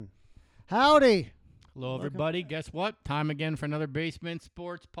Howdy. Hello, everybody. Guess what? Time again for another Basement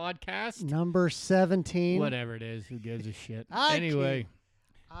Sports podcast. Number 17. Whatever it is, who gives a shit? I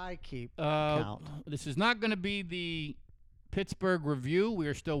keep count. This is not going to be the Pittsburgh review. We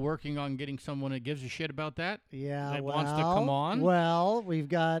are still working on getting someone that gives a shit about that. Yeah, that wants to come on. Well, we've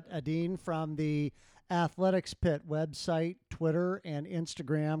got Adine from the Athletics Pit website, Twitter, and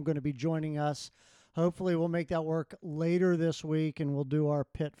Instagram going to be joining us. Hopefully, we'll make that work later this week, and we'll do our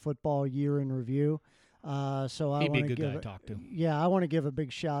Pitt football year in review. So I He'd be a want to good give guy to talk to. Yeah, I want to give a big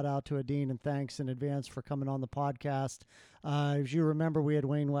shout out to Adine and thanks in advance for coming on the podcast. As you remember, we had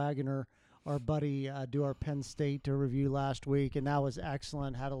Wayne Wagner, our buddy, do our Penn State review last week, and that was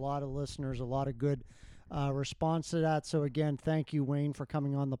excellent. Had a lot of listeners, a lot of good response to that. So again, thank you, Wayne, for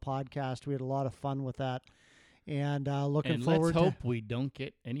coming on the podcast. We had a lot of fun with that, and looking forward. Let's hope we don't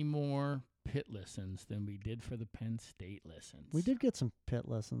get any more Pitt listens than we did for the Penn State listens. We did get some Pitt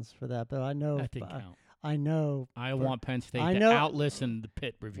listens for that, but I know that didn't count. I know. I want Penn State to out-listen the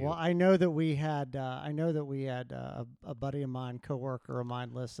Pitt review. Well, I know that we had. A buddy of mine, coworker of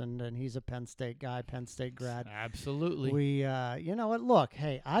mine, listened, and he's a Penn State guy, Penn State grad. Absolutely. We, you know what? Look,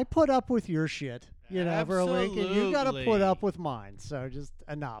 hey, I put up with your shit, for a week, and you got to put up with mine. So just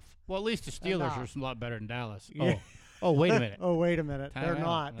enough. Well, at least the Steelers are a lot better than Dallas. Yeah. Oh, wait a minute. Oh, wait a minute. They're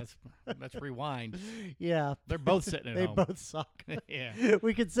not. Let's rewind. Yeah. They're both sitting at home. They both suck. Yeah.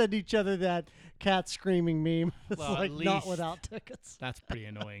 We could send each other that cat screaming meme. It's well, like not without tickets. That's pretty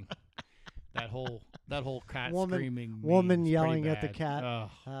annoying. That whole cat screaming woman meme is yelling pretty at the bad. cat.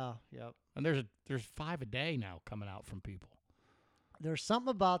 Oh, yep. And there's 5 a day now coming out from people. There's something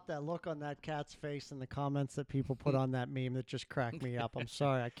about that look on that cat's face and the comments that people put on that meme that just cracked me up. I'm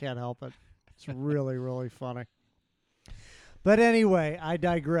sorry, I can't help it. It's really, really funny. But anyway, I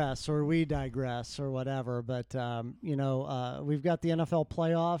digress, or we digress, or whatever. But, we've got the NFL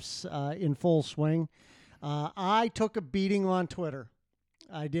playoffs in full swing. I took a beating on Twitter.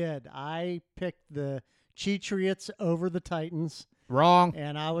 I did. I picked the Cheatriots over the Titans. Wrong.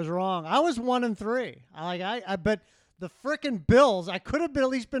 And I was wrong. I was 1-3. But the frickin' Bills, I could have at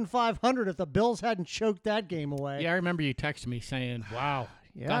least been 500 if the Bills hadn't choked that game away. Yeah, I remember you texted me saying, wow.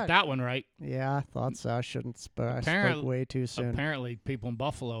 Yeah. Got that one right. Yeah, I thought so. I shouldn't. I spoke way too soon. Apparently, people in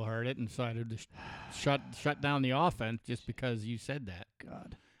Buffalo heard it and decided to shut down the offense just because you said that.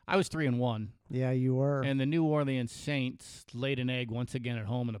 God, I was 3-1. Yeah, you were. And the New Orleans Saints laid an egg once again at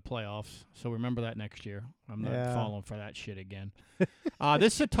home in the playoffs. So remember that next year. I'm not falling for that shit again.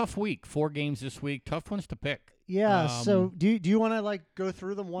 This is a tough week. 4 games this week. Tough ones to pick. Yeah. So do you want to go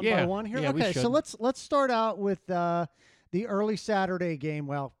through them one by one here? Yeah, okay. So let's start out with. The early Saturday game,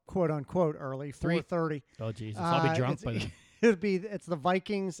 well, quote unquote early, 4:30. Oh Jesus, I'll be drunk by then. It's the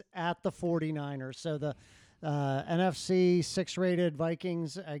Vikings at the 49ers. So the NFC 6-rated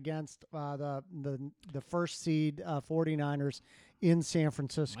Vikings against the first seed 49ers in San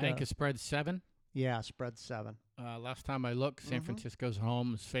Francisco. I think it spread 7. Yeah, spread 7. Last time I looked, San Francisco's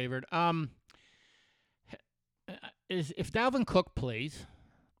home is favored. If Dalvin Cook plays?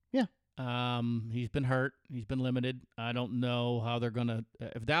 Yeah. He's been hurt. He's been limited. I don't know how they're going to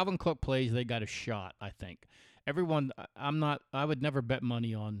if Dalvin Cook plays, they got a shot, I think. I would never bet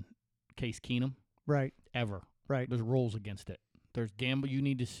money on Case Keenum. Right. Ever. Right. There's rules against it. There's you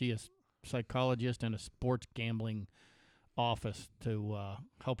need to see a psychologist and a sports gambling office to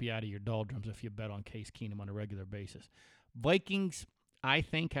help you out of your doldrums if you bet on Case Keenum on a regular basis. Vikings, I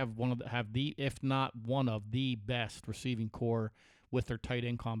think, have if not one of the best receiving core with their tight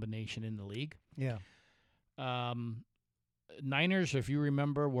end combination in the league. Yeah. Niners, if you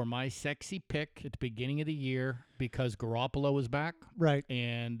remember, were my sexy pick at the beginning of the year because Garoppolo was back. Right.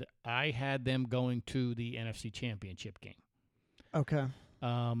 And I had them going to the NFC Championship game. Okay.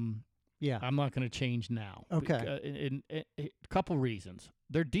 Yeah. I'm not going to change now. Okay. A couple reasons.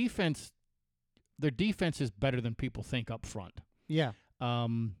 Their defense is better than people think up front. Yeah.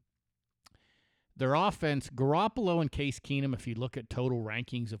 Their offense, Garoppolo and Case Keenum, if you look at total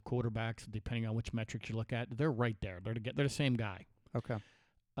rankings of quarterbacks, depending on which metrics you look at, they're right there. They're the same guy. Okay.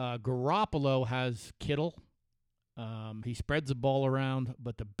 Garoppolo has Kittle. He spreads the ball around,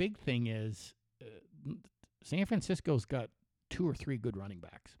 but the big thing is San Francisco's got 2 or 3 good running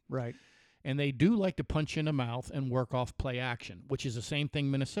backs. Right. And they do like to punch in the mouth and work off play action, which is the same thing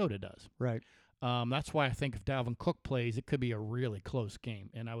Minnesota does. Right. That's why I think if Dalvin Cook plays, it could be a really close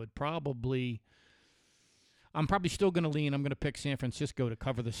game. And I'm probably still going to lean. I'm going to pick San Francisco to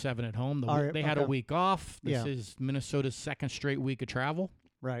cover the 7 at home. They had a week off. This is Minnesota's 2nd straight week of travel.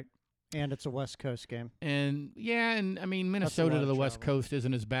 Right. And it's a West Coast game. And, Minnesota to the West Coast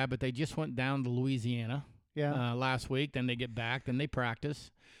isn't as bad, but they just went down to Louisiana last week. Then they get back. Then they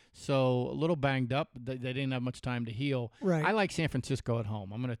practice. So a little banged up. They didn't have much time to heal. Right. I like San Francisco at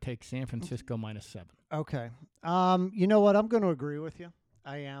home. I'm going to take San Francisco -7. Okay. You know what? I'm going to agree with you.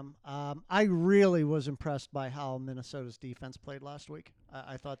 I am. I really was impressed by how Minnesota's defense played last week.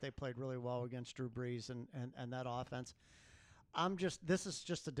 I thought they played really well against Drew Brees and that offense. This is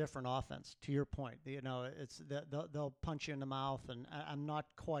just a different offense. To your point, they'll punch you in the mouth, and I'm not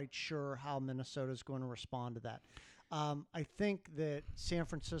quite sure how Minnesota is going to respond to that. I think that San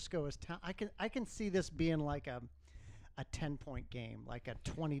Francisco is. I can see this being like a 10-point game, like a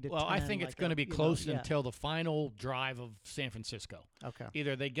 20 to 10. Well, I think it's going to be close until the final drive of San Francisco. Okay.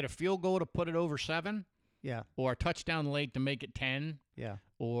 Either they get a field goal to put it over 7, Yeah. or a touchdown late to make it 10, Yeah.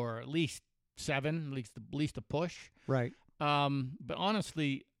 or at least 7, at least a push. Right. But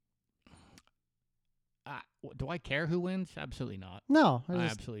honestly, do I care who wins? Absolutely not. No, I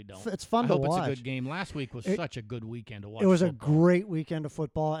absolutely don't. It's fun I to hope watch. it's a good game. Last week was such a good weekend to watch. It was football. a great weekend of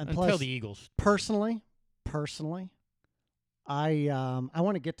football, and until plus, the Eagles. Personally, I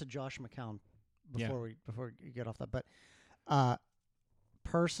want to get to Josh McCown before we get off that, but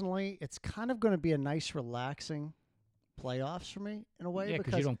personally, it's kind of going to be a nice, relaxing playoffs for me in a way. Yeah,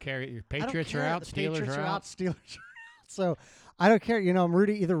 because you don't care. Your Patriots are out, The Steelers Patriots are out. Steelers are out. So I don't care. I'm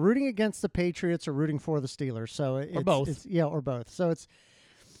either rooting against the Patriots or rooting for the Steelers. So or both. Or both. So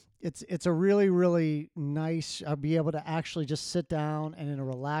it's a really, really nice. I'll be able to actually just sit down and in a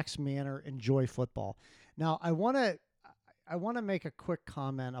relaxed manner enjoy football. Now I want to make a quick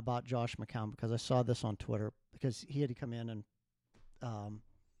comment about Josh McCown because I saw this on Twitter because he had to come in and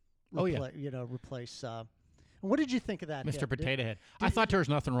replace. What did you think of that, Mr. Potato Head? I thought there was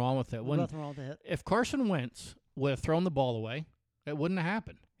nothing wrong with it. Nothing wrong with the hit. If Carson Wentz would have thrown the ball away, it wouldn't have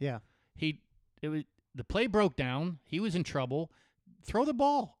happened. Yeah. The play broke down. He was in trouble. Throw the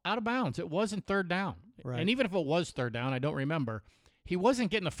ball out of bounds. It wasn't third down. Right. And even if it was third down, I don't remember. He wasn't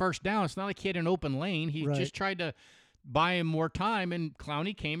getting the first down. It's not like he had an open lane. He just tried to buy him more time, and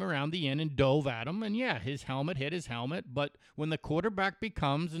Clowney came around the end and dove at him. And, his helmet hit his helmet. But when the quarterback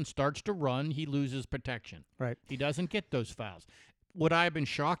becomes and starts to run, he loses protection. Right. He doesn't get those fouls. Would I have been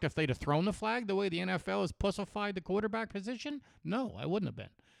shocked if they'd have thrown the flag the way the NFL has pussified the quarterback position? No, I wouldn't have been.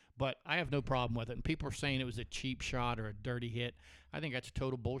 But I have no problem with it. And people are saying it was a cheap shot or a dirty hit. I think that's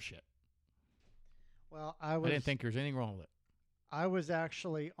total bullshit. Well, I didn't think there was anything wrong with it. I was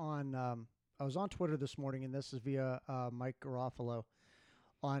actually on I was on Twitter this morning, and this is via Mike Garofalo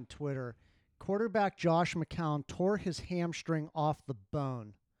on Twitter. Quarterback Josh McCown tore his hamstring off the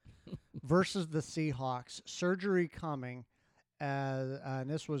bone versus the Seahawks. Surgery coming. And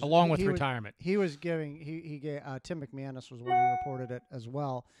this was along with retirement. He gave Tim McManus was one who reported it as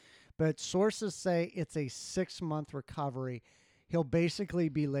well. But sources say it's a 6-month recovery. He'll basically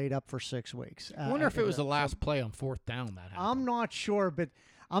be laid up for 6 weeks. I wonder if it was the last play on 4th down that happened. I'm not sure, but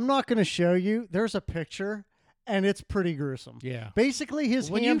I'm not going to show you. There's a picture, and it's pretty gruesome. Yeah. Basically,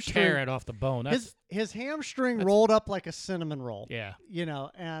 his when hamstring. You tear it off the bone, his hamstring rolled up like a cinnamon roll. Yeah.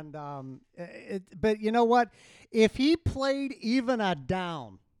 And but you know what? If he played even a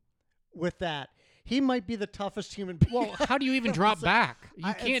down with that, he might be the toughest human being. Well, how do you even drop back?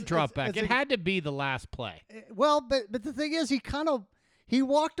 You can't drop back. It had to be the last play. Well, but the thing is, he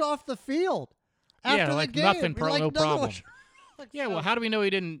walked off the field after the game. Nothing, no problem. So, well, how do we know he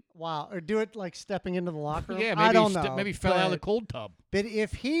didn't? Wow, or do it like stepping into the locker room? Yeah, maybe I don't know. Maybe fell out of the cold tub. But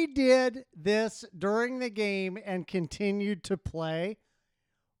if he did this during the game and continued to play,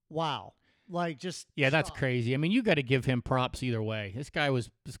 wow, that's crazy. I mean, you got to give him props either way. This guy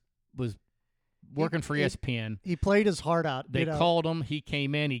was working for ESPN. He played his heart out. They called him. He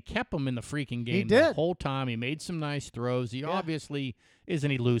came in. He kept him in the freaking game the whole time. He made some nice throws. He obviously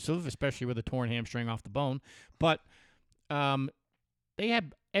isn't elusive, especially with a torn hamstring off the bone. But they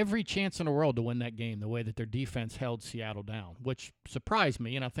had every chance in the world to win that game the way that their defense held Seattle down, which surprised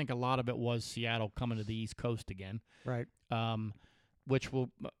me. And I think a lot of it was Seattle coming to the East Coast again. Right. Which we'll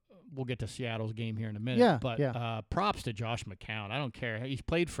get to Seattle's game here in a minute. Yeah, but props to Josh McCown. I don't care. He's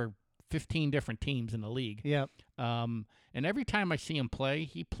played for 15 different teams in the league. Yep. And every time I see him play,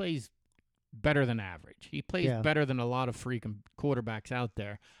 he plays better than average. He plays better than a lot of freaking quarterbacks out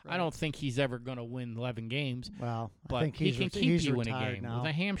there. Right. I don't think he's ever going to win 11 games. Well, but I think he can keep you in a game. Now. With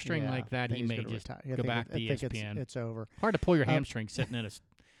a hamstring like that, he may just go back to ESPN. It's over. Hard to pull your hamstring sitting in a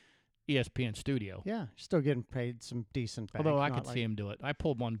ESPN studio. Yeah, still getting paid some decent bank. Although I could see him do it. I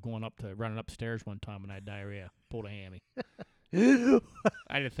pulled one running upstairs one time when I had diarrhea. Pulled a hammy.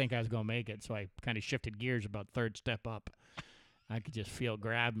 I didn't think I was going to make it, so I kind of shifted gears about third step up. I could just feel it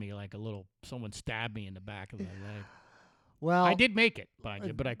grab me like someone stabbed me in the back of the leg. Well, I did make it,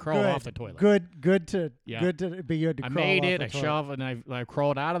 but I crawled good, off the toilet. Good to Yeah. good to be good to I crawl made off it. the I toilet. shoved, and I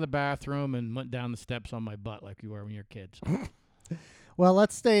crawled out of the bathroom and went down the steps on my butt like you were when you're kids. Well,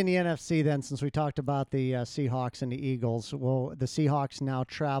 let's stay in the NFC then, since we talked about the Seahawks and the Eagles. Well, the Seahawks now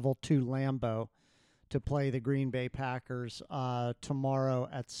travel to Lambeau to play the Green Bay Packers tomorrow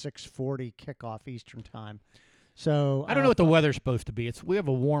at 6:40 kickoff Eastern time. So I don't know what the weather's supposed to be. We have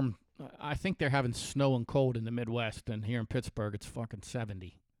a warm. I think they're having snow and cold in the Midwest, and here in Pittsburgh, it's fucking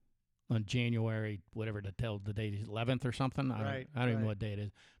 70 on January, whatever the date is, 11th or something. I don't even know what day it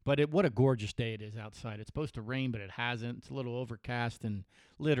is. But what a gorgeous day it is outside. It's supposed to rain, but it hasn't. It's a little overcast and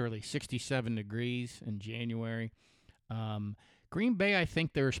literally 67 degrees in January. Green Bay, I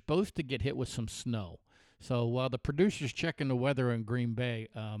think they're supposed to get hit with some snow. So while the producer's checking the weather in Green Bay,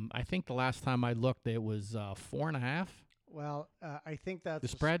 I think the last time I looked, it was 4.5. Well, I think that's The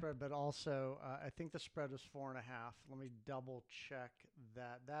spread? but also I think the spread was 4.5. Let me double check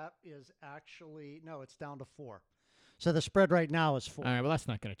that. That is actually no, it's down to 4. So the spread right now is 4. All right, well, that's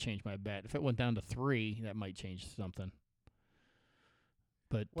not going to change my bet. If it went down to 3, that might change something.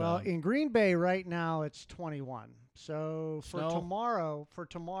 But Well, in Green Bay right now it's 21. So for Snow? tomorrow,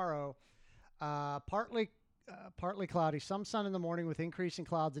 partly cloudy, some sun in the morning with increasing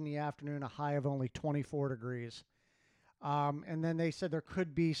clouds in the afternoon, a high of only 24 degrees. And then they said there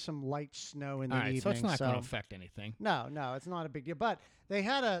could be some light snow in the evening. So it's not going to affect anything. No, it's not a big deal. But they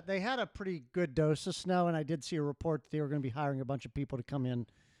had a pretty good dose of snow, and I did see a report that they were going to be hiring a bunch of people to come in,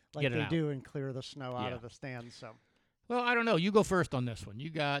 like Get it they out. do, and clear the snow out Yeah. of the stands. So Well, I don't know. You go first on this one. You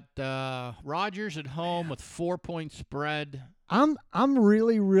got Rodgers at home with 4-point spread. I'm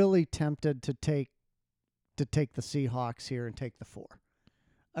really really tempted to take the Seahawks here and take the 4.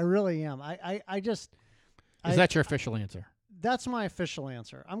 I really am. I just. Is that your official answer? That's my official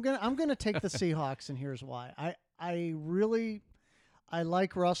answer. I'm gonna take the Seahawks, and here's why. I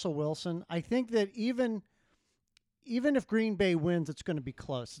like Russell Wilson. I think that even if Green Bay wins, it's going to be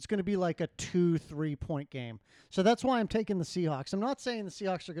close. It's going to be like a 2-3 point game. So that's why I'm taking the Seahawks. I'm not saying the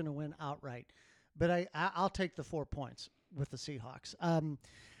Seahawks are going to win outright, but I'll take the 4 points with the Seahawks.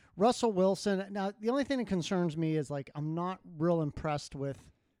 Russell Wilson. Now the only thing that concerns me is like I'm not real impressed with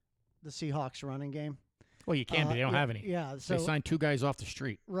the Seahawks running game. Well, you can't be. They don't have any. Yeah, so They signed 2 guys off the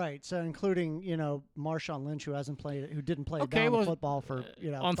street. right. So including Marshawn Lynch, who didn't play Okay, down well, the football for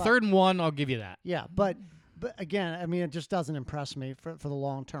On but- 3rd and 1, I'll give you that. Yeah, but again, I mean, it just doesn't impress me for the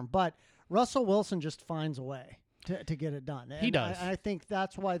long term. But Russell Wilson just finds a way to get it done. And He does. I think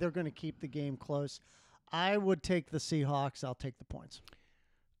that's why they're going to keep the game close. I would take the Seahawks. I'll take the points.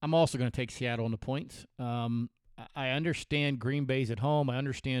 I'm also going to take Seattle on the points. I understand Green Bay's at home. I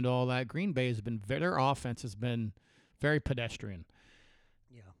understand all that. Green Bay their offense has been very pedestrian.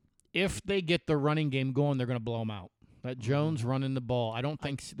 Yeah. If they get the running game going, they're going to blow them out. Let Jones running the ball. I don't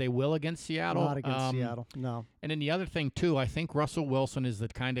think they will against Seattle. Not against Seattle. No. And then the other thing, too, I think Russell Wilson is the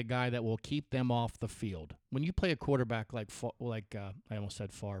kind of guy that will keep them off the field. When you play a quarterback like I almost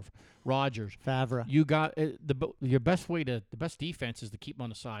said Favre, Rodgers, Favre. you got the best defense is to keep them on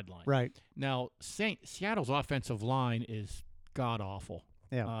the sideline. Right. Now, Seattle's offensive line is god awful.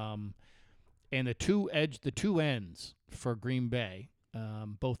 Yeah. And the two ends for Green Bay, are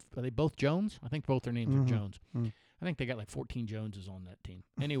they both Jones? I think both their names are Jones. Mm-hmm. I think they got like 14 Joneses on that team.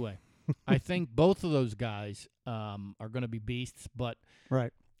 Anyway, I think both of those guys are going to be beasts, but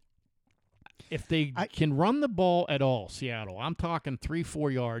Right. if they can run the ball at all, Seattle, I'm talking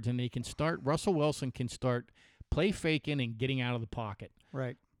 3-4 yards, and Russell Wilson can start play faking and getting out of the pocket.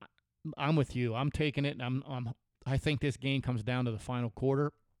 Right. I'm with you. I'm taking it. I think this game comes down to the final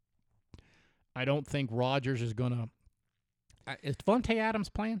quarter. I don't think Rodgers is going to. Is Devontae Adams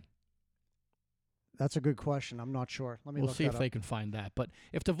playing? That's a good question. I'm not sure. We'll see if they can find that. But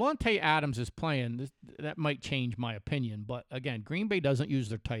if Devontae Adams is playing, that might change my opinion. But again, Green Bay doesn't use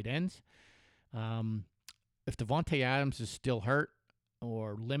their tight ends. If Devontae Adams is still hurt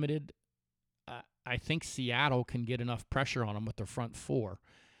or limited, I think Seattle can get enough pressure on him with their front 4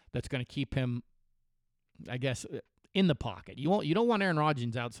 that's going to keep him, I guess, in the pocket. You don't want Aaron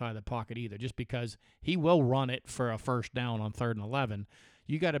Rodgers outside the pocket either, just because he will run it for a first down on 3rd and 11.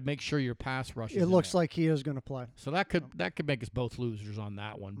 You got to make sure your pass rush. It looks like he is going to play. So that could make us both losers on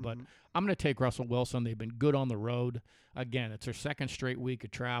that one. But I'm going to take Russell Wilson. They've been good on the road. Again, it's their 2nd straight week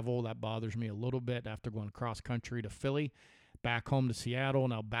of travel. That bothers me a little bit after going cross country to Philly, back home to Seattle,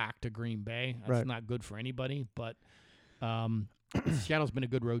 now back to Green Bay. That's not good for anybody. But Seattle's been a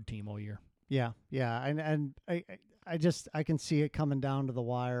good road team all year. Yeah, and I can see it coming down to the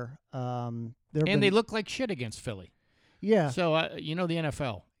wire. They look like shit against Philly. Yeah. So the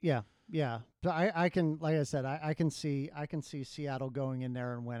NFL. Yeah. Yeah. So I can, like I said, I can see Seattle going in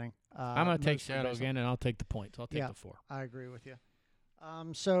there and winning. I'm going to take mostly Seattle based on- again, and I'll take the points. I'll take Yeah. the 4. I agree with you.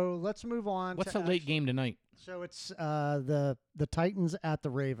 So let's move on. What's to the late game tonight? So it's the Titans at the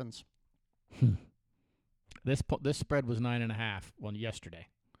Ravens. This spread was 9.5 yesterday.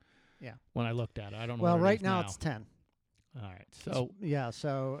 Yeah. When I looked at it, I don't know. Well, what it right is now it's 10. All right. So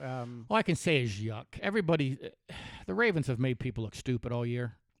So all I can say is yuck. Everybody, the Ravens have made people look stupid all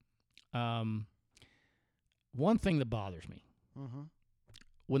year. One thing that bothers me, mm-hmm.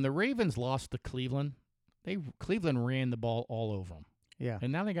 when the Ravens lost to Cleveland, Cleveland ran the ball all over them. Yeah.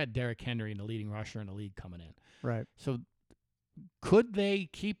 And now they got Derrick Henry, the leading rusher in the league, coming in. Right. So could they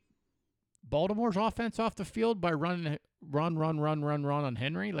keep Baltimore's offense off the field by run on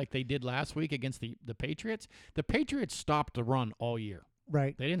Henry like they did last week against the Patriots? The Patriots stopped the run all year.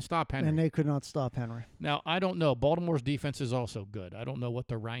 Right. They didn't stop Henry. And they could not stop Henry. Now, I don't know. Baltimore's defense is also good. I don't know what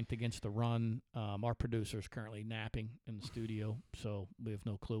they're ranked against the run. Our producer's currently napping in the studio, so we have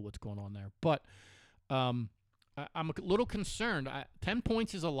no clue what's going on there. But I'm a little concerned. 10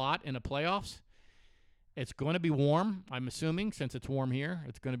 points is a lot in the playoffs. It's going to be warm, I'm assuming, since it's warm here.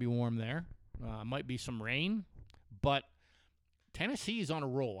 It's going to be warm there. Might be some rain. But Tennessee is on a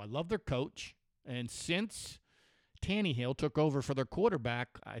roll. I love their coach. And since Tannehill took over for their quarterback,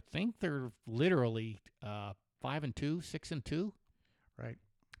 I think they're literally 5-2, 6-2. Right.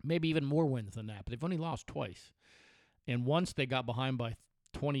 Maybe even more wins than that. But they've only lost twice. And once they got behind by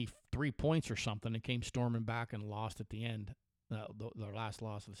 23 points or something and came storming back and lost at the end, their last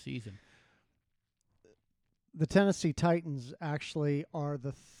loss of the season. The Tennessee Titans actually are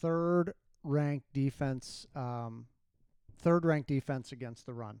the third-ranked defense against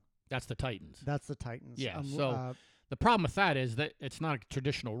the run. That's the Titans. That's the Titans. Yeah, so the problem with that is that it's not a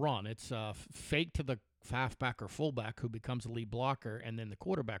traditional run. It's fake to the halfback or fullback who becomes the lead blocker, and then the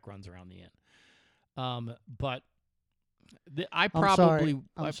quarterback runs around the end. But I'm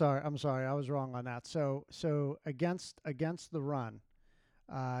sorry. I was wrong on that. So against the run,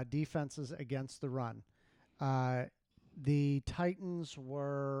 defenses against the run, the Titans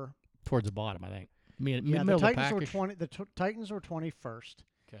were towards the bottom, I think. the Titans were 20. The Titans were 21st.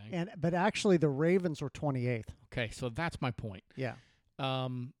 Okay. But actually the Ravens were 28th. Okay, so that's my point. Yeah.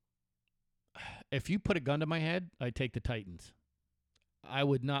 If you put a gun to my head, I'd take the Titans. I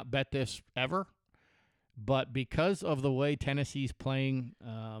would not bet this ever, but because of the way Tennessee's playing,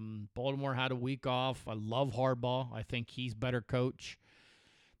 Baltimore had a week off. I love Harbaugh. I think he's better coach.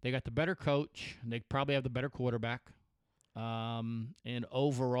 They got the better coach. They probably have the better quarterback. And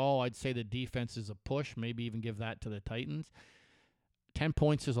overall, I'd say the defense is a push, maybe even give that to the Titans. 10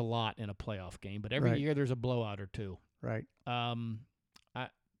 points is a lot in a playoff game, but every year there's a blowout or two. Right.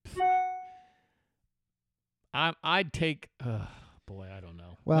 I'd take. Boy, I don't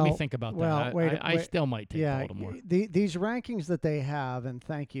know. Well, let me think about that. I still might take Baltimore. These rankings that they have, and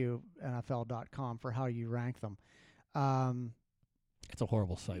thank you NFL.com for how you rank them. It's a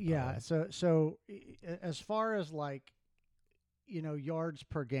horrible site. Yeah. So as far as yards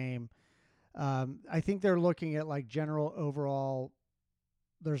per game, I think they're looking at general overall.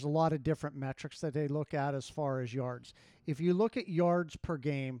 There's a lot of different metrics that they look at as far as yards. If you look at yards per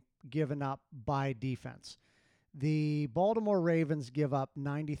game given up by defense, the Baltimore Ravens give up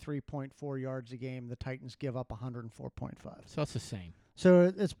 93.4 yards a game. The Titans give up 104.5. So it's the same.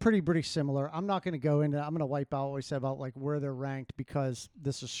 So it's pretty similar. I'm not going to go into. I'm going to wipe out what we said about where they're ranked because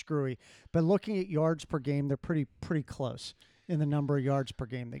this is screwy. But looking at yards per game, they're pretty close in the number of yards per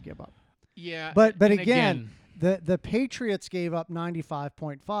game they give up. Yeah. But again, the Patriots gave up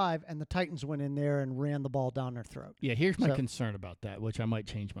 95.5, and the Titans went in there and ran the ball down their throat. Yeah. Here's my concern about that, which I might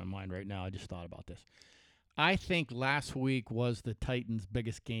change my mind right now. I just thought about this. I think last week was the Titans'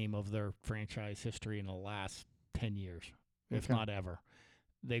 biggest game of their franchise history in the last 10 years, if not ever.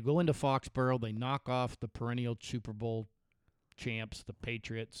 They go into Foxborough. They knock off the perennial Super Bowl champs, the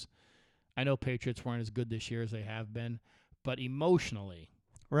Patriots. I know Patriots weren't as good this year as they have been, but emotionally,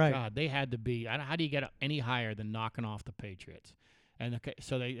 God, they had to be. How do you get any higher than knocking off the Patriots? And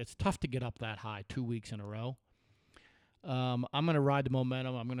it's tough to get up that high 2 weeks in a row. I'm going to ride the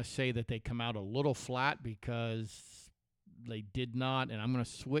momentum. I'm going to say that they come out a little flat because they did not, and I'm going to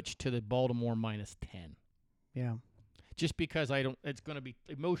switch to the Baltimore -10. Yeah. Just because it's going to be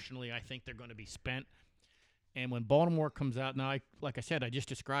emotionally, I think they're going to be spent. And when Baltimore comes out, now, like I said, I just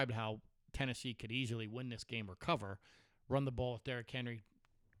described how Tennessee could easily win this game or cover, run the ball with Derrick Henry.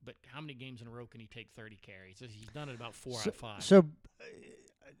 But how many games in a row can he take 30 carries? He's done it about 4 out of 5. So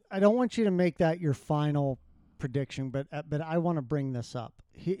I don't want you to make that your final prediction, but I want to bring this up.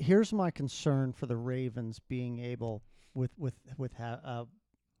 Here's my concern for the Ravens being able with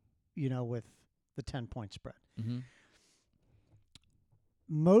with the 10-point spread. Mm-hmm.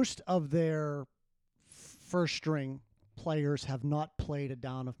 Most of their first string players have not played a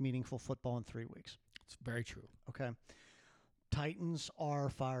down of meaningful football in 3 weeks. It's very true. Okay. Titans are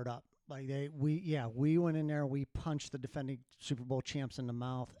fired up. Like we went in there, we punched the defending Super Bowl champs in the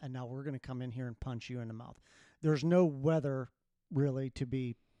mouth, and now we're going to come in here and punch you in the mouth. There's no weather really to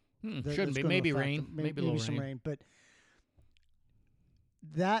be. Shouldn't be. Maybe rain. Maybe a little some rain. But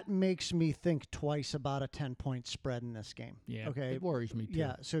that makes me think twice about a 10-point spread in this game. Yeah. Okay. It worries me too.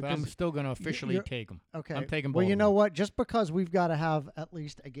 Yeah. So but I'm still going to officially take them. Okay. I'm taking Well, Baltimore. you know what? Just because we've got to have at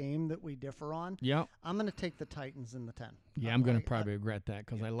least a game that we differ on, Yeah. I'm going to take the Titans in the 10. Yeah, I'm going to probably regret that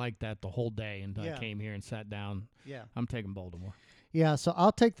because I liked that the whole day until Yeah. I came here and sat down. Yeah. I'm taking Baltimore. Yeah, so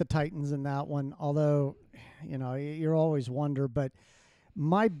I'll take the Titans in that one, although, you're always wonder. But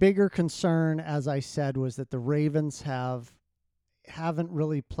my bigger concern, as I said, was that the Ravens haven't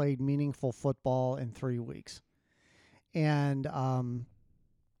really played meaningful football in 3 weeks. And, Lamar.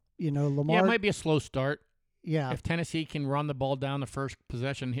 Yeah, it might be a slow start. Yeah. If Tennessee can run the ball down the first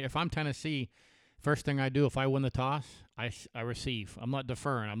possession, if I'm Tennessee, first thing I do, if I win the toss, I receive. I'm not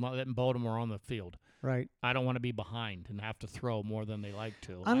deferring. I'm not letting Baltimore on the field. Right. I don't want to be behind and have to throw more than they like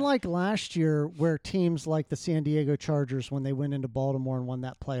to. Unlike last year, where teams like the San Diego Chargers, when they went into Baltimore and won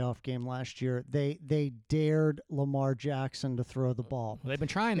that playoff game last year, they dared Lamar Jackson to throw the ball. They've been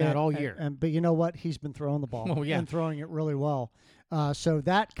trying that all year. But you know what? He's been throwing the ball Oh, yeah. and throwing it really well. So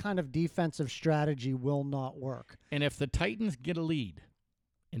that kind of defensive strategy will not work. And if the Titans get a lead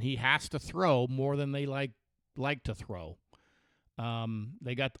and he has to throw more than they like to throw,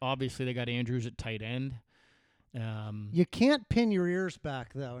 they got Andrews at tight end. You can't pin your ears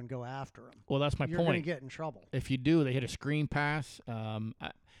back, though, and go after him. Well, that's my You're point. going to get in trouble. If you do, they hit a screen pass.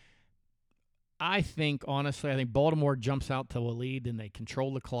 I think Baltimore jumps out to a lead, and they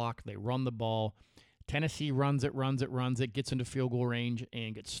control the clock. They run the ball. Tennessee runs it, gets into field goal range,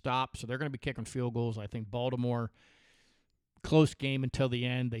 and gets stopped. So they're going to be kicking field goals. I think Baltimore, close game until the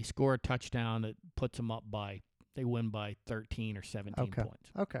end. They score a touchdown that puts them up they win by 13 or 17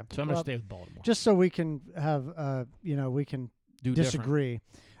 points. Okay. So I'm going to stay with Baltimore. Just so we can have, we can Do disagree.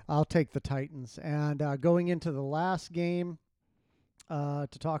 different. I'll take the Titans. And going into the last game to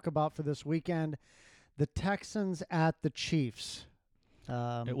talk about for this weekend, the Texans at the Chiefs.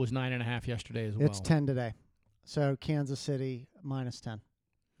 It was 9.5 yesterday as well. It's 10 today. So Kansas City -10.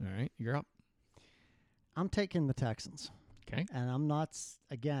 All right, you're up. I'm taking the Texans. Okay. And I'm not,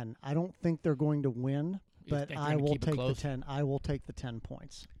 again, I don't think they're going to win. But I will take the 10. I will take the 10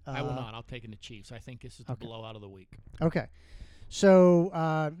 points. I will not. I'll take the Chiefs. I think this is the blowout of the week. Okay. So,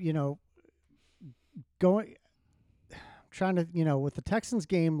 trying to, with the Texans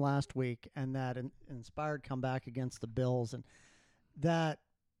game last week and that inspired comeback against the Bills and that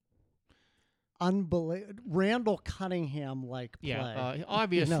Randall Cunningham-like play. Yeah,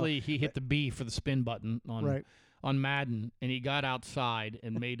 obviously he hit the B for the spin button on Madden, and he got outside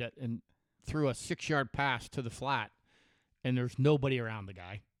and made it and threw a 6-yard pass to the flat, and there's nobody around the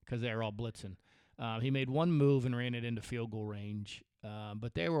guy because they're all blitzing. He made one move and ran it into field goal range.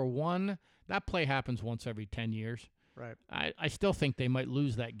 But that play happens once every 10 years. Right. I still think they might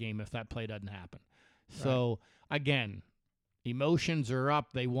lose that game if that play doesn't happen. So, again, emotions are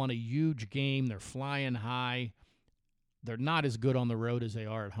up. They won a huge game. They're flying high. They're not as good on the road as they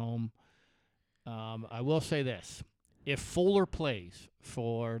are at home. I will say this. If Fuller plays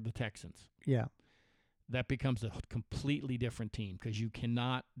for the Texans, that becomes a completely different team because you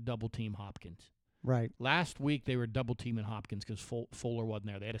cannot double-team Hopkins. Right. Last week, they were double-teaming Hopkins because Fuller wasn't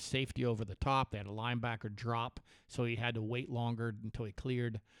there. They had a safety over the top. They had a linebacker drop, so he had to wait longer until he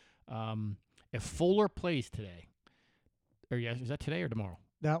cleared. If Fuller plays today, is that today or tomorrow?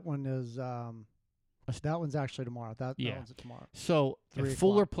 That one is that one's actually tomorrow. That one's tomorrow. So if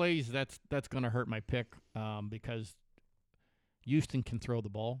Fuller plays, that's going to hurt my pick because Houston can throw the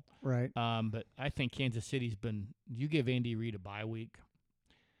ball. Right. But I think Kansas City's you give Andy Reid a bye week.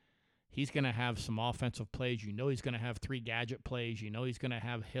 He's going to have some offensive plays. He's going to have 3 gadget plays. He's going to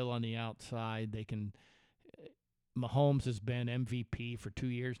have Hill on the outside. Mahomes has been MVP for 2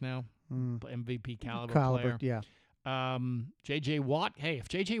 years now. MVP caliber player. Yeah. J.J. Watt, if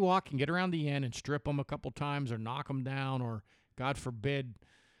J.J. Watt can get around the end and strip him a couple times or knock him down or, God forbid,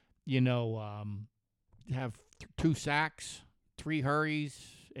 have 2 sacks, 3 hurries,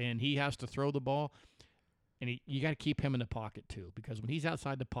 and he has to throw the ball, and you got to keep him in the pocket too because when he's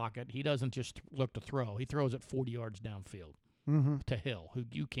outside the pocket, he doesn't just look to throw. He throws it 40 yards downfield to Hill, who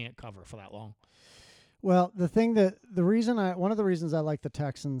you can't cover for that long. Well, one of the reasons I like the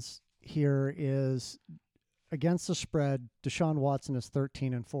Texans here is against the spread, Deshaun Watson is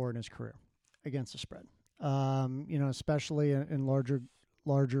 13-4 in his career against the spread. Especially in larger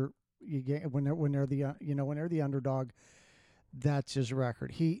when they're the underdog. That's his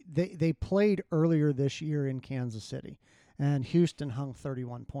record. They played earlier this year in Kansas City, and Houston hung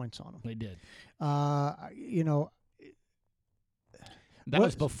 31 points on them. They did. That What-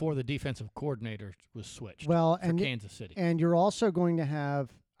 was before the defensive coordinator was switched. Well, for Kansas City. And you're also going to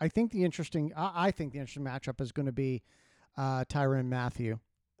have, I think the interesting matchup is going to be Tyrann Mathieu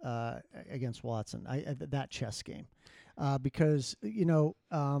against Watson. That chess game, because they're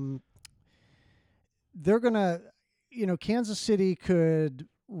gonna, Kansas City could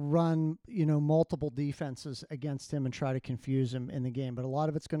run multiple defenses against him and try to confuse him in the game, but a lot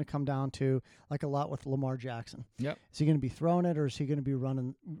of it's going to come down to, like a lot with Lamar Jackson. Yep. Is he going to be throwing it, or is he going to be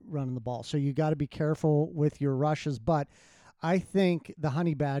running the ball? So you got to be careful with your rushes, but I think the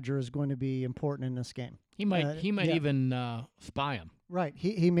Honey Badger is going to be important in this game. He might even spy him. Right.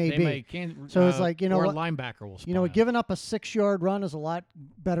 He may They be. may, So it's like, or what? a linebacker will spy You know, him. giving up a 6-yard run is a lot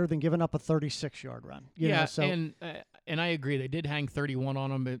better than giving up a 36-yard run. And I agree. They did hang 31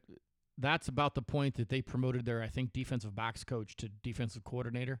 on him, but that's about the point that they promoted their, I think, defensive backs coach to defensive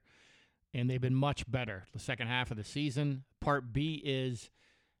coordinator, and they've been much better the second half of the season. Part B is,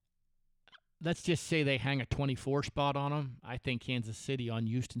 let's just say they hang a 24 spot on them. I think Kansas City on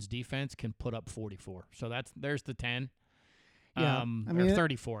Houston's defense can put up 44. So there's the 10. Yeah, or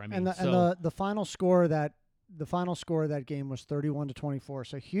 34. And the final score of that game was 31-24.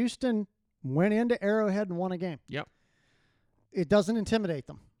 So Houston went into Arrowhead and won a game. Yep. It doesn't intimidate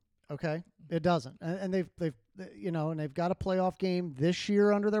them. Okay, it doesn't, and they've got a playoff game this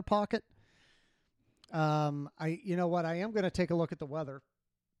year under their pocket. I am going to take a look at the weather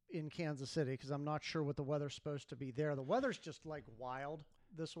in Kansas City, because I'm not sure what the weather's supposed to be there. The weather's just like wild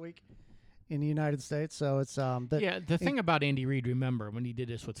this week in the United States. So it's the thing about Andy Reid, remember when he did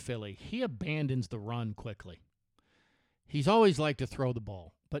this with Philly, he abandons the run quickly. He's always liked to throw the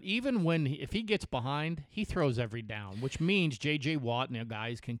ball, but even if he gets behind, he throws every down, which means J.J. Watt and the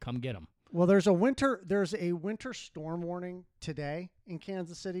guys can come get him. Well, there's a winter storm warning today in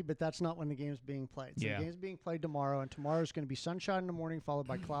Kansas City, but that's not when the game's being played. So the game's being played tomorrow, and tomorrow's going to be sunshine in the morning, followed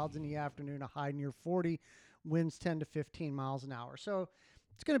by clouds in the afternoon, a high near 40, winds 10 to 15 miles an hour. So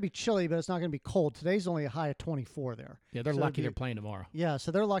it's going to be chilly, but it's not going to be cold. Today's only a high of 24 there. Yeah, they're lucky they're playing tomorrow. Yeah,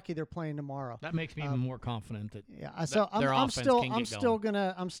 so they're lucky they're playing tomorrow. That makes me even more confident that I'm still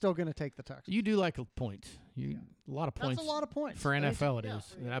gonna take the Texans. You do like points. A lot of points. That's a lot of points for NFL. It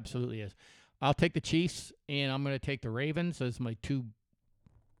is. It absolutely is. I'll take the Chiefs, and I'm going to take the Ravens as my two,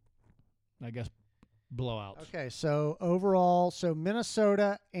 I guess, blowouts. Okay, so overall,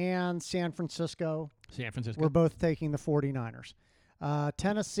 Minnesota and San Francisco. We're both taking the 49ers.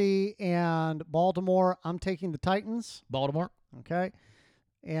 Tennessee and Baltimore, I'm taking the Titans. Baltimore. Okay.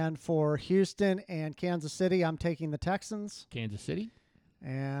 And for Houston and Kansas City, I'm taking the Texans. Kansas City.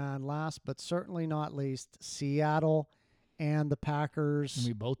 And last but certainly not least, Seattle and the Packers. And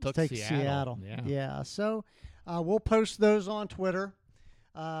we both took Seattle. Yeah. So we'll post those on Twitter.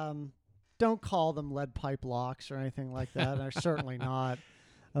 Don't call them lead pipe locks or anything like that. They're certainly not.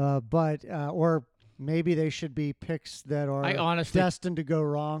 Or maybe they should be picks that are destined to go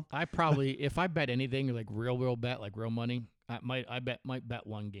wrong. I probably, if I bet anything, like real bet, like real money, might bet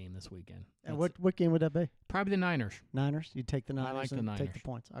one game this weekend. And what game would that be? Probably the Niners. Niners? You'd take the Niners. I like the Niners. Take the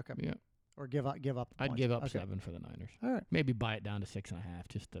points. Okay. Yeah. Or give up. The I'd points. give up 7 for the Niners. All right. Maybe buy it down to 6.5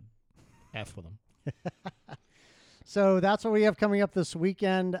 just to f with them. So that's what we have coming up this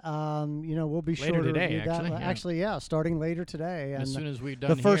weekend. We'll be later sure to today, review that. Actually, starting later today. And as soon as we're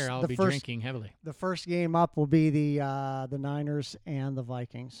done here, I'll be drinking heavily. The first game up will be the Niners and the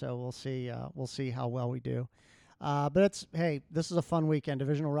Vikings. So we'll see. We'll see how well we do. But this is a fun weekend.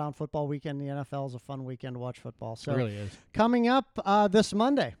 Divisional round football weekend. The NFL is a fun weekend to watch football. So it really is. Coming up this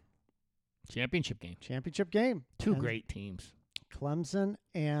Monday, championship game. Two great teams. Clemson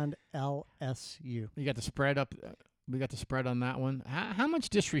and LSU. You got the spread up. We got the spread on that one. How much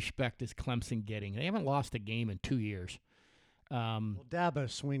disrespect is Clemson getting? They haven't lost a game in 2 years. Dabo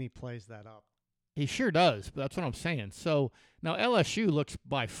Swinney plays that up. He sure does. But that's what I'm saying. So now LSU looks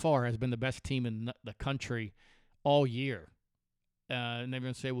by far has been the best team in the country all year. And they're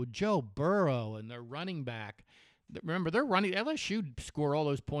going to say, well, Joe Burrow and their running back. Remember, they're running. LSU score all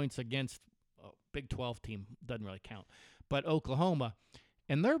those points against a Big 12 team. Doesn't really count. But Oklahoma.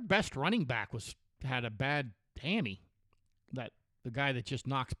 And their best running back had a bad hammy. That the guy that just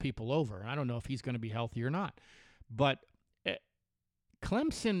knocks people over. I don't know if he's going to be healthy or not. But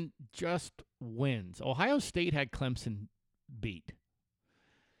Clemson just wins. Ohio State had Clemson beat.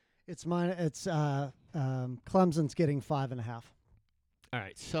 It's Clemson's getting 5.5. All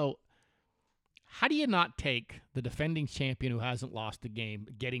right. So how do you not take the defending champion who hasn't lost a game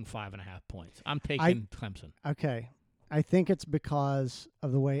getting 5.5 points? I'm taking Clemson. Okay. I think it's because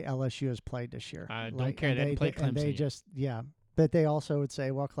of the way LSU has played this year. I don't care. They haven't played Clemson and they yet. just, yeah. But they also would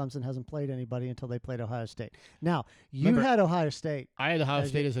say, well, Clemson hasn't played anybody until they played Ohio State. Now, you Remember, had Ohio State. I had Ohio as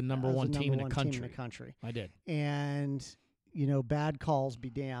State a- as a number as a one team in the one country. team in the country. I did. And, bad calls be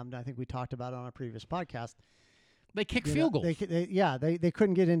damned. I think we talked about it on a previous podcast. They kicked You know, field goals. they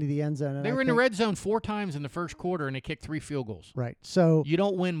couldn't get into the end zone. And They I were in the think- red zone 4 times in the first quarter, and they kicked 3 field goals. Right. So You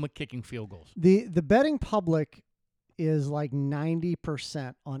don't win with kicking field goals. the betting public is like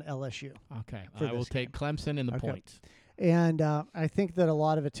 90% on LSU. Okay. For I will this take Clemson in the Okay. points. And I think that a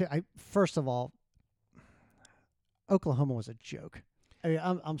lot of it too. First of all, Oklahoma was a joke. I mean,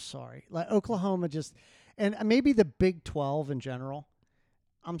 I'm sorry. Like Oklahoma just, and maybe the Big 12 in general.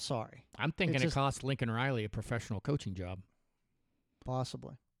 I'm sorry, I'm thinking It's it just- cost Lincoln Riley a professional coaching job.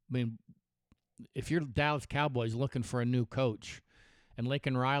 possibly. I mean, if you're Dallas Cowboys looking for a new coach, and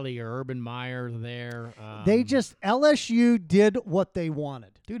Lincoln Riley or Urban Meyer there, They just LSU did what they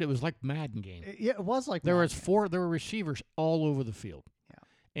wanted. dude, it was like Madden game. It was like There that. were receivers all over the field. Yeah.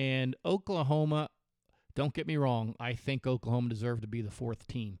 And Oklahoma, don't get me wrong, I think Oklahoma deserved to be the 4th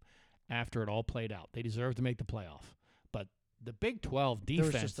team after it all played out. They deserved to make the playoff. But the Big 12 There was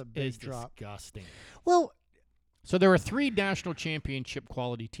defense just a big is drop. disgusting. Well, So there were 3 national championship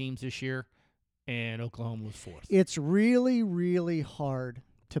quality teams this year, and Oklahoma was 4th. it's really, really hard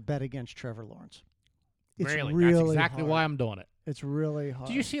to bet against Trevor Lawrence. It's Really? really That's exactly hard. why I'm doing it. It's really hard.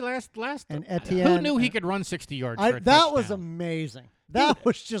 Did you see last And who Etienne, knew he could run 60 yards for a that was touchdown? amazing. That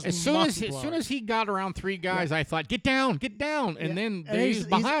was just As soon as mind-blowing. he got around 3 guys, I thought, get down, and Yeah. then And he's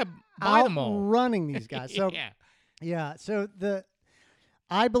behind by them all. outrunning these guys. So yeah. So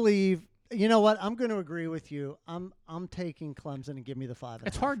I believe. You know what? I'm going to agree with you. I'm taking Clemson and give me the 5.5.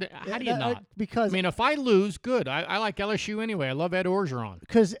 It's hard to. How do you not? Because I mean, if I lose, good. I like LSU anyway. I love Ed Orgeron.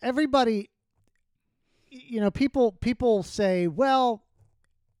 because everybody, people say, well,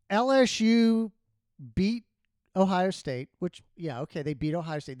 LSU beat Ohio State, which they beat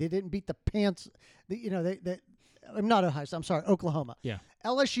Ohio State. They didn't beat the pants. I'm not Ohio State. I'm sorry, Oklahoma. Yeah.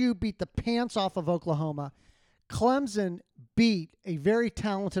 LSU beat the pants off of Oklahoma. Clemson beat a very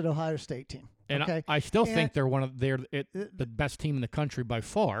talented Ohio State team. And Okay, I still And- think they're the best team in the country by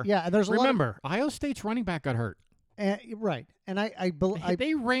far. yeah. And there's a Remember, Ohio State's running back got hurt. lot of, right, and I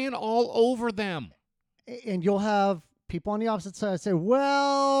They ran all over them. and you'll have people on the opposite side say,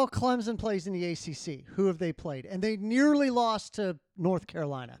 well, Clemson plays in the ACC. Who have they played? And they nearly lost to North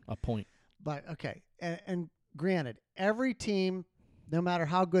Carolina. A point. But okay, and granted, every team, no matter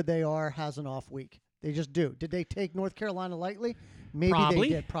how good they are, has an off week. They just do. Did they take North Carolina lightly? Maybe Probably.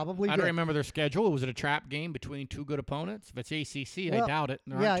 they did. Probably I did. don't remember their schedule. Was it a trap game between 2 good opponents? If it's ACC, I Well, doubt it.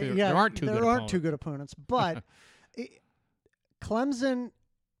 There yeah, aren't two. yeah, There aren't two. There good aren't opponents. two good opponents. But Clemson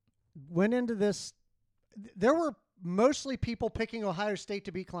went into this. There were mostly people picking Ohio State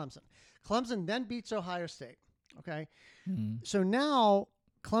to beat Clemson. Clemson then beats Ohio State. Okay. Mhm. So now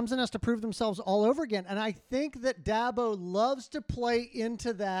Clemson has to prove themselves all over again. And I think that Dabo loves to play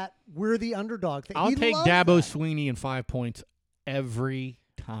into that we're the underdog thing. I'll He take loves Dabo that. Sweeney in 5 points every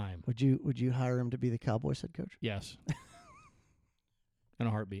time. Would you hire him to be the Cowboys head coach? Yes. In a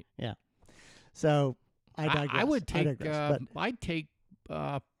heartbeat. So I digress. I would take. digress, I'd take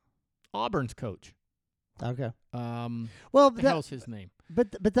Auburn's coach. okay. Well, Well, the hell's his name?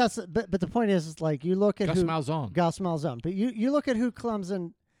 but the point is like you look at Gus who Malzahn. Gus Malzahn. But you look at who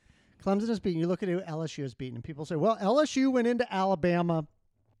Clemson has beaten. You look at who LSU has beaten, and people say, well, LSU went into Alabama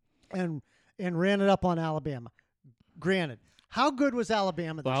and ran it up on Alabama. Granted, how good was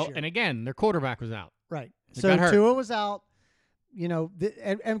Alabama this Well, year? and again, their quarterback was out. Right. He So got hurt. Tua was out.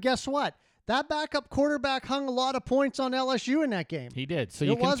 And guess what? That backup quarterback hung a lot of points on LSU in that game. He did. So It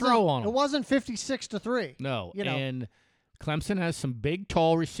you can wasn't- throw on him. It wasn't 56-3. No. you know. And Clemson has some big,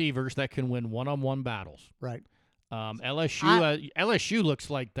 tall receivers that can win one-on-one battles. Right. LSU looks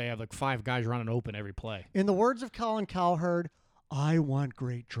like they have like 5 guys running open every play. In the words of Colin Cowherd, I want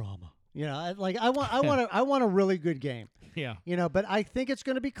great drama. I want a really good game. Yeah. But I think it's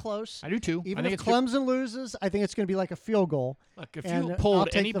going to be close. I do too. Even I think if it's good. Clemson loses, I think it's going to be like a field goal. Look, if and you I'll polled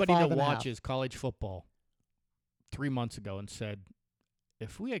take the anybody that 5.5. watches college football 3 months ago and said,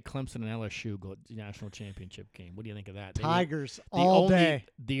 if we had Clemson and LSU go to the national championship game, what do you think of that? They would- Tigers the all only- day.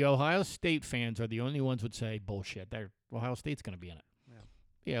 The Ohio State fans are the only ones would say, bullshit. Ohio State's going to be in it.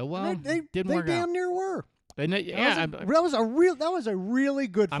 Yeah, well, they didn't they work damn out. near were. And That was a really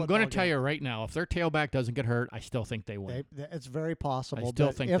good. I'm going to tell you right now, if their tailback doesn't get hurt, I still think they win. It's very possible. I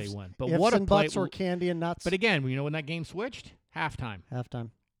still think they win. But ifs what a and play! buts or candy and nuts. But again, when that game switched, halftime.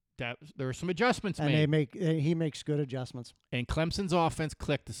 There were some adjustments made. He makes good adjustments. And Clemson's offense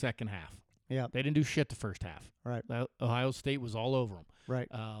clicked the second half. Yeah, they didn't do shit the first half. Right. Ohio State was all over them. Right.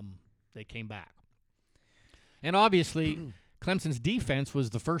 They came back, and obviously, Clemson's defense was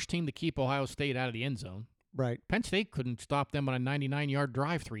the first team to keep Ohio State out of the end zone. Right. Penn State couldn't stop them on a 99-yard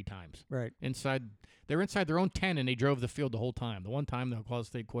drive 3 times. Right. They're inside their own 10, and they drove the field the whole time. The one time the Ohio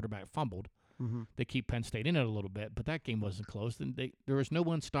State quarterback fumbled. Mm-hmm. They keep Penn State in it a little bit, but that game wasn't close. And there was no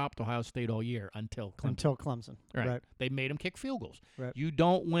one stopped Ohio State all year until Clemson. Right. They made them kick field goals. Right. You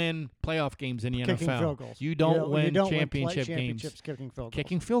don't win playoff games in the kicking NFL. Field goals. You don't win championship games kicking field goals.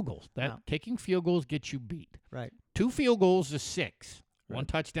 Kicking field goals. Kicking field goals gets you beat. Right. 2 field goals is 6. Right. 1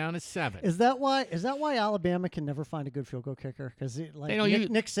 touchdown is 7. Is that why Alabama can never find a good field goal kicker? Because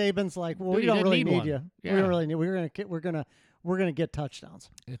Nick Saban's like, well, we don't really need you. Yeah. We don't really need. We're gonna get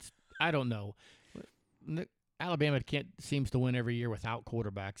touchdowns. I don't know. Alabama seems to win every year without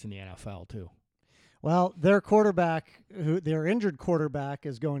quarterbacks in the NFL too. Well, their injured quarterback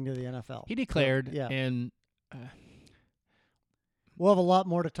is going to the NFL. He declared, so, yeah. And we'll have a lot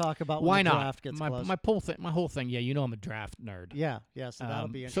more to talk about when the draft gets close. My whole thing. Yeah, I'm a draft nerd. Yeah. So that'll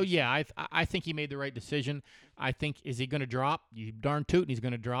be interesting. So yeah, I think he made the right decision. I think is he going to drop? You darn tootin', he's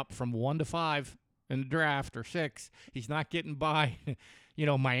going to drop from 1 to 5 in the draft or 6. He's not getting by.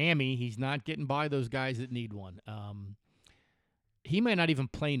 Miami, he's not getting by those guys that need one. He may not even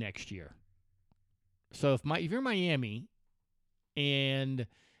play next year. So if you're Miami and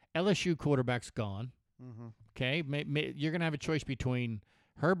LSU quarterback's gone, okay, you're going to have a choice between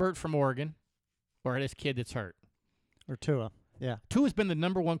Herbert from Oregon or this kid that's hurt. Or Tua, yeah. Tua's been the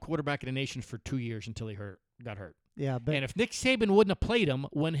number 1 quarterback in the nation for 2 years until he got hurt. Yeah, and if Nick Saban wouldn't have played him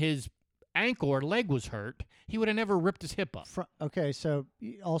when his ankle or leg was hurt, he would have never ripped his hip up. Okay, so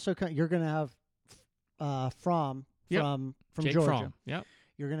also you're going to have from Jake Georgia. Fromm. Yep.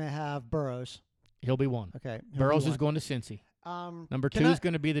 You're going to have Burrows. He'll be 1. Okay. Burrows is going to Cincy. Number 2 is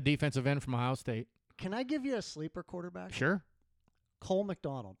going to be the defensive end from Ohio State. Can I give you a sleeper quarterback? Sure. Cole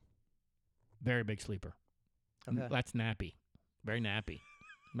McDonald. Very big sleeper. Okay. That's nappy. Very nappy.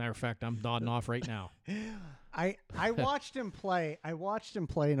 Matter of fact, I'm nodding off right now. I watched him play. I watched him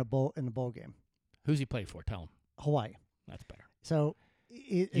play in the bowl game. Who's he play for? Tell him. Hawaii. That's better. So,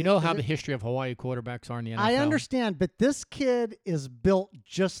 how the history of Hawaii quarterbacks are in the NFL? I understand, but this kid is built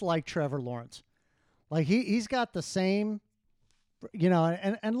just like Trevor Lawrence. Like he's got the same,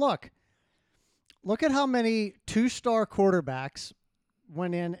 and look at how many 2-star quarterbacks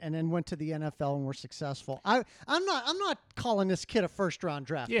went in and then went to the NFL and were successful. I'm not calling this kid a first-round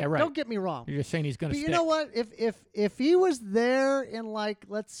draft. Yeah, right. Don't get me wrong. You're just saying he's going to stick. You know what? If he was there in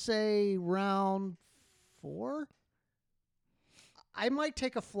let's say round 4, I might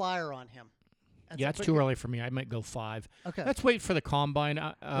take a flyer on him. Yeah, that's too early for me. I might go 5. Okay. Let's wait for the combine.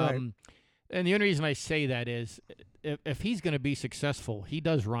 Right. And the only reason I say that is if he's going to be successful, he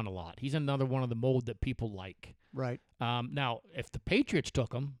does run a lot. He's another one of the mold that people like. Right. Now, if the Patriots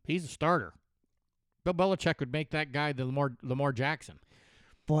took him, he's a starter. Bill Belichick would make that guy the Lamar Jackson.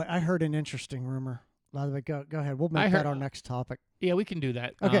 Boy, I heard an interesting rumor. By the way, go ahead. We'll make that our next topic. Yeah, we can do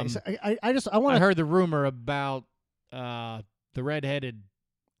that. Okay, so I heard the rumor about the redheaded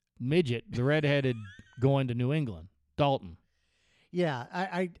midget, the redheaded going to New England, Dalton. Yeah,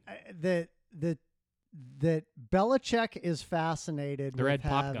 that Belichick is fascinated the with red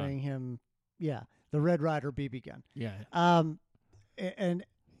pop having gun. him. Yeah, the Red Ryder BB gun. Yeah. And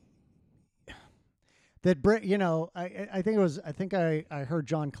that I think I heard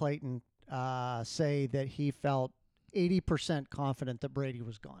John Clayton say that he felt 80% confident that Brady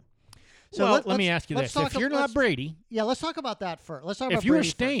was gone. So let me ask you this: if you're not Brady, let's talk about that first. Let's talk about if you were Brady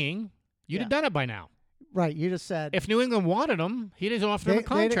staying, you'd have done it by now. Right, you just said if New England wanted him, he'd have offered him a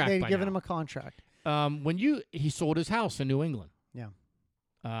contract. They'd given him a contract. He sold his house in New England. Yeah.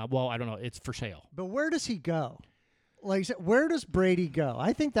 Well, I don't know. It's for sale. But where does he go? Like you said, where does Brady go?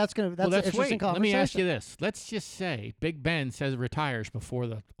 I think that's an interesting conversation. Let me ask you this. Let's just say Big Ben says retires before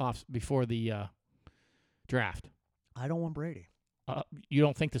the draft. I don't want Brady. You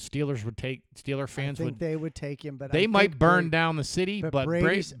don't think the Steelers would take fans? I think they would take him, but they might burn down the city. But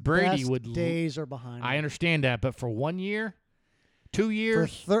Brady would. Days are behind him. I understand that, but for 1 year, 2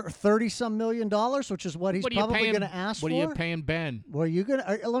 years, for $30-some million, which is what he's probably going to ask for. What are you paying Ben? Well, you're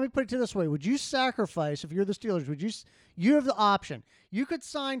gonna. Let me put it to this way: would you sacrifice if you're the Steelers? You have the option. You could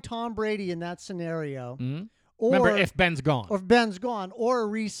sign Tom Brady in that scenario, Remember, if Ben's gone. or if Ben's gone, or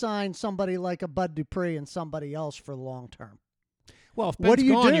re-sign somebody like a Bud Dupree and somebody else for long term. Well, if What Ben's do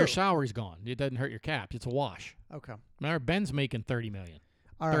you gone, do? your salary's gone. It doesn't hurt your cap. It's a wash. Okay. Remember, Ben's making $30 million.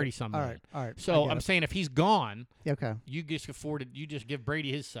 All right. 30-some All million. right. All right. So I get I'm it. saying if he's gone, Okay. you just give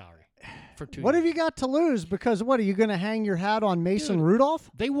Brady his salary for 2 What years. have you got to lose? Because what are you going to hang your hat on Mason Dude.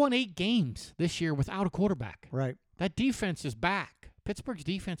 Rudolph? They won 8 games this year without a quarterback. Right. That defense is back. Pittsburgh's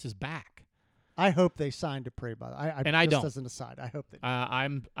defense is back. I hope they signed Dupree. By the way, And I don't. As an aside, I hope they.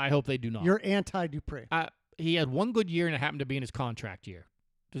 I hope they do not. You're anti-Dupree. He had one good year, and it happened to be in his contract year.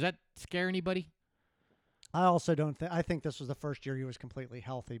 Does that scare anybody? I also don't think. I think this was the first year he was completely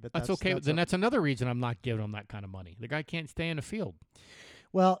healthy. But That's okay. Then that's another reason I'm not giving him that kind of money. The guy can't stay in the field.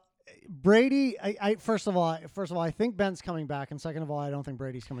 Well, Brady. I first of all, I think Ben's coming back, and second of all, I don't think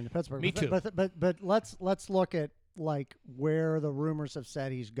Brady's coming to Pittsburgh. Me too. But let's look at like where the rumors have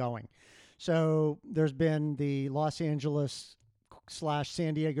said he's going. So there's been the Los Angeles /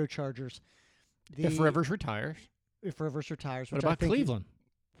 San Diego Chargers. If Rivers retires, If Rivers retires, what which I about think Cleveland?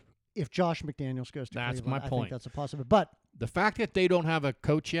 If Josh McDaniels goes to That's Cleveland, my I think point. that's a possibility. But The fact that they don't have a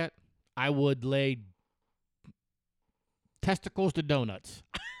coach yet, I would lay testicles to donuts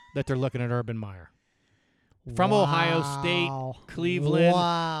that they're looking at Urban Meyer. From Ohio State, Wow. Cleveland.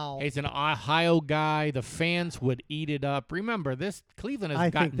 Wow. He's an Ohio guy. The fans would eat it up. Remember, this Cleveland has I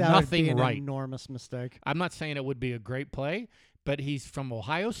got think that would be nothing an right. enormous mistake. I'm not saying it would be a great play, but he's from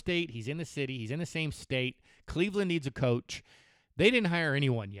Ohio State. He's in the city. He's in the same state. Cleveland needs a coach. They didn't hire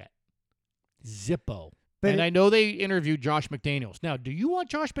anyone yet. Zippo. But And I know they interviewed Josh McDaniels. Now, do you want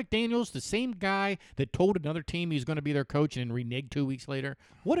Josh McDaniels, the same guy that told another team he's going to be their coach and then reneged 2 weeks later?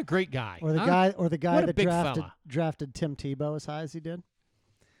 What a great guy. Or the huh? guy What a that big drafted Tim Tebow as high as he did.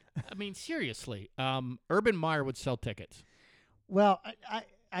 I mean, seriously. Urban Meyer would sell tickets. Well,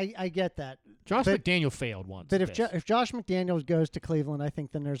 I get that. Josh But- McDaniel failed once. But at if this. if Josh McDaniels goes to Cleveland, I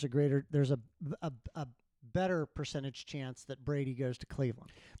think then there's a better percentage chance that Brady goes to Cleveland.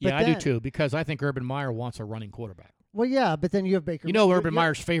 Yeah, But I do then- too, because I think Urban Meyer wants a running quarterback. Well, yeah, but then you have Baker. You know Urban you're-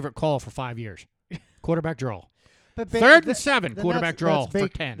 Meyer's favorite call for 5 years. Quarterback draw. but Third then- and 7, then quarterback that's draw for Baker,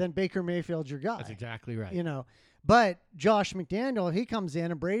 10. Then Baker Mayfield's your guy. That's exactly right. You know, but Josh McDaniel, he comes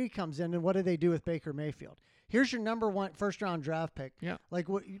in and Brady comes in, and what do they do with Baker Mayfield? Here's your number 1 first round draft pick. Yeah. Like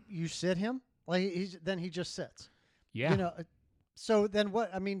what you sit him? Like then he just sits. Yeah. You know, so then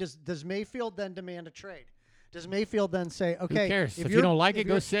what? I mean, does Mayfield then demand a trade? Does Mayfield then say, okay, Who cares? If you you're- don't like it,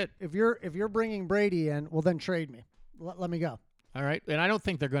 go you're- sit. If you're bringing Brady in, well then trade me. Let me go. All right. And I don't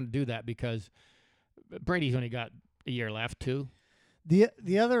think they're going to do that because Brady's only got a year left, too. The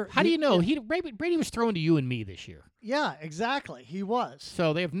other. How do you know? Brady was throwing to you and me this year. Yeah, exactly. He was.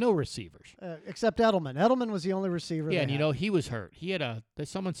 So they have no receivers. Except Edelman. Edelman was the only receiver. Yeah, they and you had. know, he was hurt. He had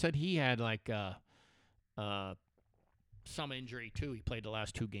someone said he had like some injury, too. He played the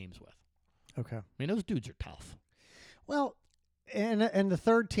last 2 games with. Okay. I mean, those dudes are tough. Well, and the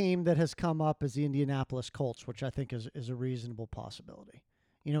third team that has come up is the Indianapolis Colts, which I think is a reasonable possibility.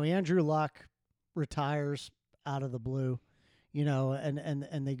 You know, Andrew Luck retires out of the blue, you know,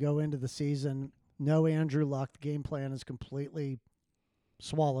 and they go into the season. No Andrew Luck. The game plan is completely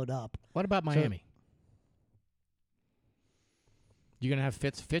swallowed up. What about Miami? You going to have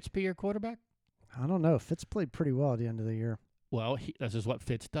Fitz be your quarterback? I don't know. Fitz played pretty well at the end of the year. Well, this is what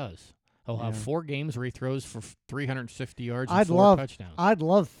Fitz does. He'll have Yeah. 4 games where he throws for 360 yards I'd and 4 love- touchdowns. I'd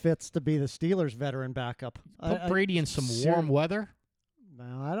love Fitz to be the Steelers' veteran backup. Put Brady in some warm weather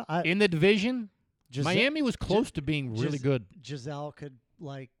No, I don't. in the division. Giselle, Miami was close to being really good. Giselle could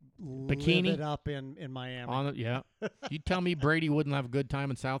like Bikini? live it up in Miami. Yeah, you tell me Brady wouldn't have a good time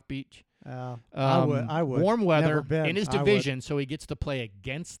in South Beach. I would. Warm Never weather been. in his I would. division, so he gets to play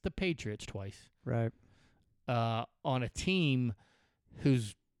against the Patriots twice Right. on a team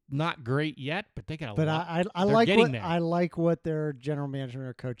who's not great yet, but they got a But lot. I They're like getting what there. I like what their general manager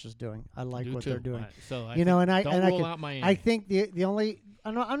or coach is doing. I like do what too. they're doing. So I You know, and I don't and I rule can, out Miami. I think the only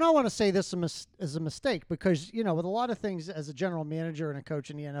I don't want to say this as a mistake because you know with a lot of things as a general manager and a coach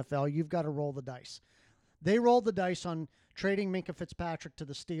in the NFL, you've got to roll the dice. They rolled the dice on trading Minkah Fitzpatrick to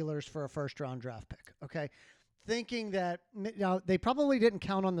the Steelers for a first-round draft pick. Okay, thinking that now they probably didn't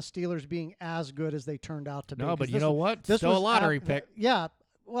count on the Steelers being as good as they turned out to be. no, 'cause but you this know was- what? this Still a was lottery out- pick, Yeah.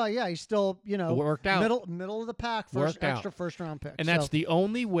 Well, yeah, he's still, you know, It worked out. middle of the pack, Worked out. extra first round pick. and that's So- the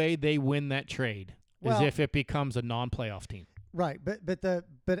only way they win that trade Well- is if it becomes a non-playoff team. right.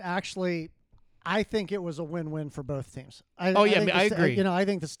 But actually, I think it was a win-win for both teams. I think agree. You know, I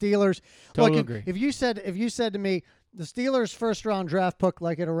think the Steelers. Totally look, agree. If you said to me the Steelers' first round draft pick,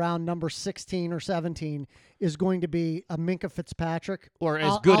 like at around number 16 or 17, is going to be a Minkah Fitzpatrick, Or as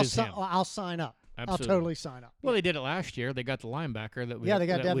I'll- good I'll as si- him. I'll sign up. I'll totally sign up. Well, they did it last year. They got the linebacker that we they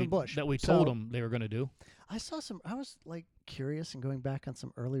got Devin Bush that we So- told them they were going to do. I was like curious and going back on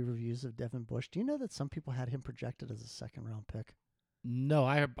some early reviews of Devin Bush. Do you know that some people had him projected as a second-round pick? No,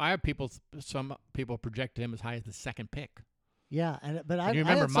 I have people. Some people projected him as high as the second pick. Yeah, but And you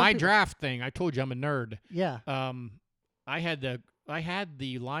remember my draft thing? I told you I'm a nerd. Yeah, I had the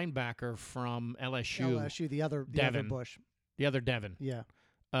linebacker from LSU, the other Devin. Bush. the other Devin. Yeah,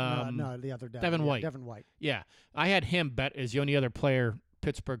 no, the other Devin. Devin White. Devin White. Yeah, I had him bet as the only other player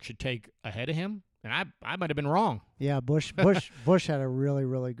Pittsburgh should take ahead of him, and I might have been wrong. Yeah, Bush had a really,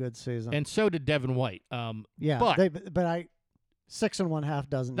 really good season. And so did Devin White. Yeah, but I 6 1/2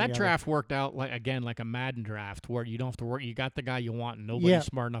 dozen. That together. draft worked out like a Madden draft where you don't have to work. You got the guy you want, and nobody's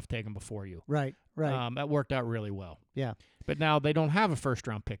smart enough to take him before you. Right. That worked out really well. Yeah. But now they don't have a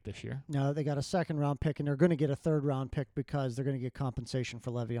first-round pick this year. No, they got a second-round pick, and they're going to get a third-round pick because they're going to get compensation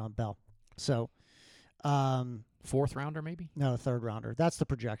for Le'Veon Bell. So, Fourth rounder maybe. no, third-rounder. That's the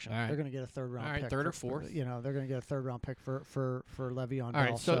projection. All right. They're going to get a third-round All right, pick. third or for- fourth. they're going to get a third-round pick for Le'Veon All Bell.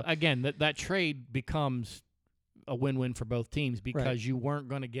 right. So again, that trade becomes a win-win for both teams because Right. you weren't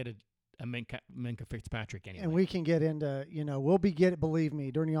going to get a Minkah Fitzpatrick anyway. And we can get into, believe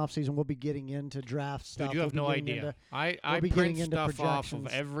me, during the offseason, we'll be getting into draft stuff. Dude, you have We'll no be getting idea. into- I be print getting into stuff off of projections.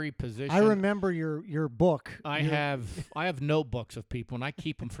 every position. I remember your book. I have notebooks of people, and I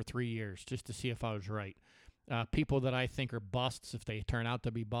keep them for 3 years just to see if I was right. People that I think are busts, if they turn out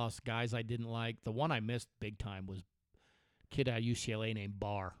to be busts, guys I didn't like. The one I missed big time was a kid at UCLA named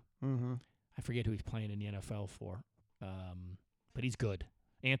Barr. Mm-hmm. I forget who he's playing in the NFL for, but he's good.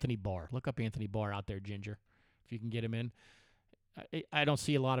 Anthony Barr. Look up Anthony Barr out there, Ginger, if you can get him in. I don't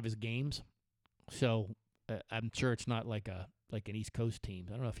see a lot of his games, so I'm sure it's not like an East Coast team.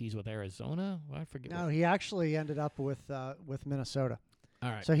 I don't know if he's with Arizona. I forget. No, he actually ended up with Minnesota. All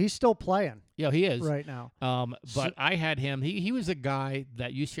right. So he's still playing Yeah, he is. right now. But I had him. He was a guy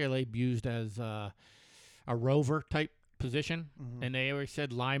that UCLA used as a rover type position, Mhm. and they always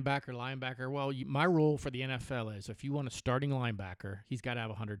said linebacker. Well, my rule for the NFL is if you want a starting linebacker, he's got to have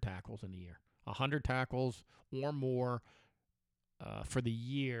 100 tackles in the year, 100 tackles or more for the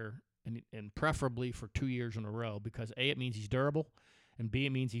year, and preferably for 2 years in a row, because A, it means he's durable, and B, it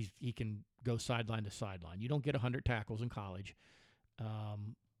means he can go sideline to sideline. You don't get 100 tackles in college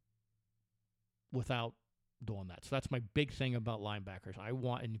without doing that. So that's my big thing about linebackers. I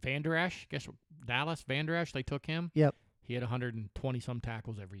want, and Van Der Esch, guess what? Dallas, Van Der Esch, they took him. Yep. He had 120-some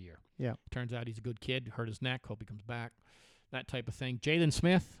tackles every year. Yeah. Turns out he's a good kid, hurt his neck, hope he comes back, that type of thing. Jalen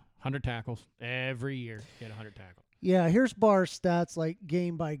Smith, 100 tackles every year. He had 100 tackles. Yeah, here's Barr's stats like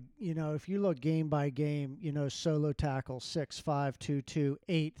game by, if you look game by game, solo tackle 6'5", 2'2",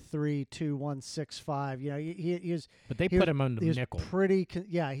 8'3", 2'1", 6'5". He was. But they he put was- him on he the was nickel.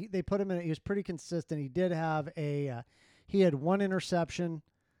 they put him in. He was pretty consistent. He did have he had one interception.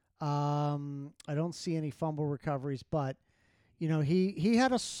 I don't see any fumble recoveries, but he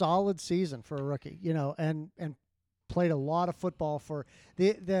had a solid season for a rookie. And played a lot of football for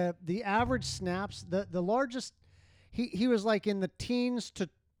the average snaps. The largest he was like in the teens to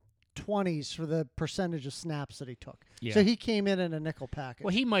 20s for the percentage of snaps that he took. Yeah. So he came in a nickel package.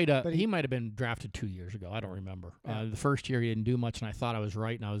 Well, he might have But he might have been drafted 2 years ago. I don't remember. Yeah. The first year he didn't do much, and I thought I was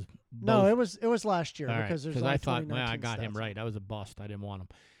right, and I was No, both. it was last year All right, because there's I only thought, well, I 2019 got him stats. right. I was a bust. I didn't want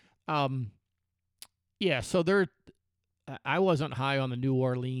him. Yeah. So I wasn't high on the New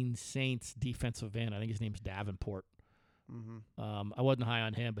Orleans Saints defensive end. I think his name's Davenport. Mm-hmm. I wasn't high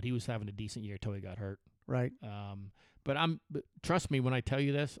on him, but he was having a decent year till he got hurt. Right. But trust me when I tell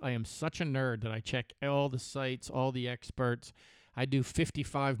you this, I am such a nerd that I check all the sites, all the experts. I do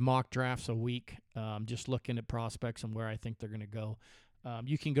 55 mock drafts a week, just looking at prospects and where I think they're going to go.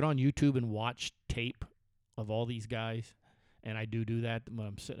 You can get on YouTube and watch tape of all these guys, and I do that when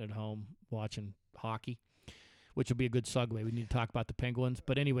I'm sitting at home watching hockey, which will be a good segue. We need to talk about the Penguins,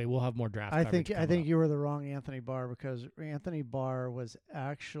 but anyway, we'll have more draft I coverage think coming up. you were the wrong Anthony Barr because Anthony Barr was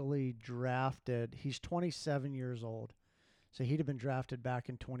actually drafted. He's 27 years old, so he'd have been drafted back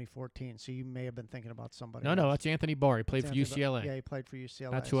in 2014. So you may have been thinking about somebody. No, else. that's Anthony Barr. He played It's for Anthony Barr. UCLA. Yeah, he played for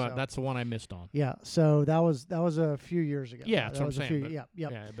UCLA. That's so. that's the one I missed on. Yeah, so that was a few years ago. Yeah, that's that what was I'm a few, saying, yeah, yeah.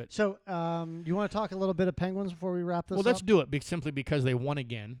 Yeah, but So, you want to talk a little bit of Penguins before we wrap this well, up? let's do it simply because they won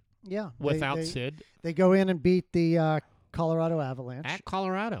again Yeah, without Sid they go in and beat the Colorado Avalanche. at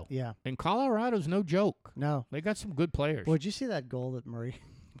Colorado. Yeah, And Colorado's no joke. no. They got some good players. Well, did you see that goal that Murray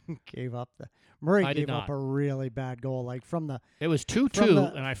gave up? Murray I did gave up not. a really bad goal, like from the It was 2-2, From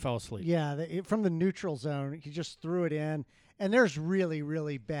the- and I fell asleep. from the neutral zone. He just threw it in, and there's really,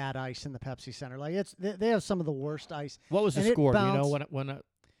 really bad ice in the Pepsi Center. Like they have some of the worst ice. What was the And it score? Do you know bounced- when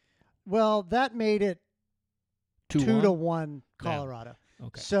Well, that made it 2-1 2-1? Colorado.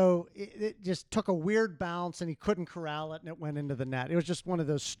 Okay. So it just took a weird bounce, and he couldn't corral it, and it went into the net. It was just one of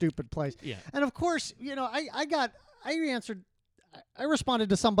those stupid plays. Yeah. And of course, I responded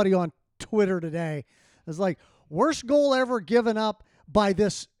to somebody on Twitter today. It was like, worst goal ever given up by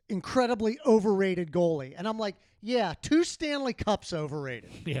this incredibly overrated goalie. And I'm like, yeah, 2 Stanley Cups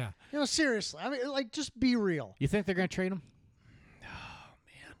overrated. Yeah. Seriously. I mean, like, just be real. You think they're going to trade him? Oh,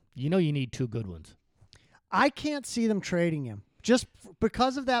 man. You need 2 good ones. I can't see them trading him just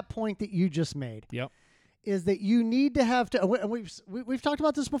because of that point that you just made. Yep. Is that you need to have to, and we've talked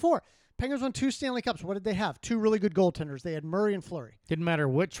about this before. Penguins won 2 Stanley Cups. What did they have? 2 really good goaltenders. They had Murray and Fleury. Didn't matter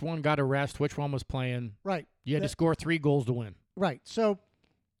which one got a rest, which one was playing. Right. You had to score 3 goals to win. Right. So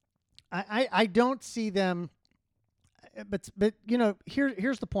I don't see them, but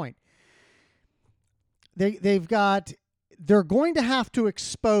here's the point. They're going to have to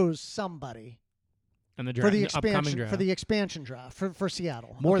expose somebody And the draft, for the upcoming draft for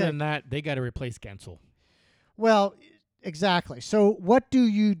Seattle. More Okay? than that, they got to replace Gensel. Well, exactly. So what do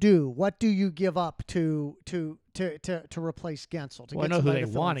you do? What do you give up to replace Gensel? I know who they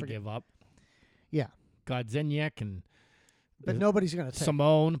want to give up. Yeah. Godzinyak and but nobody's going to take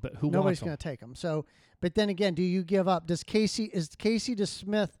Simone, but who nobody's wants them? going to take them. So, but then again, do you give up? Is Casey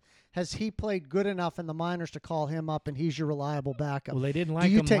DeSmith? Has he played good enough in the minors to call him up, and he's your reliable backup? Well, they didn't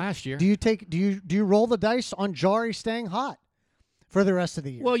like him last year. Do you roll the dice on Jari staying hot for the rest of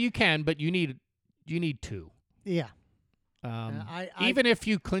the year? Well, you can, but you need 2. Yeah. Even if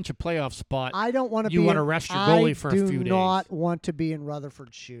you clinch a playoff spot, I don't want to. You want to rest your goalie for a few days. I do not want to be in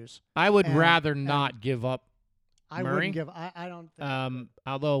Rutherford's shoes. I would rather not give up I Murray. wouldn't give. I don't. Think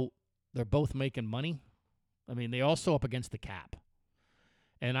although they're both making money, I mean, they also up against the cap,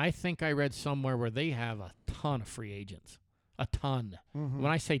 and I think I read somewhere where they have a ton of free agents, a ton. Mm-hmm.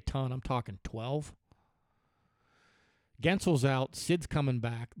 When I say ton, I'm talking 12. Gensel's out. Sid's coming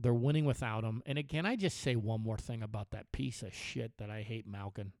back. They're winning without him. And again, I just say one more thing about that piece of shit that I hate,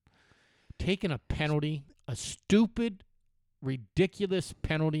 Malkin. Taking a penalty, a stupid, ridiculous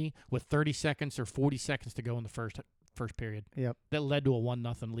penalty with 30 seconds or 40 seconds to go in the first period. Yep. That led to a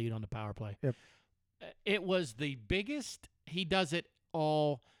 1-0 lead on the power play. Yep. It was the biggest. He does it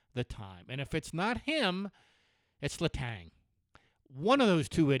all the time. And if it's not him, it's Letang. One of those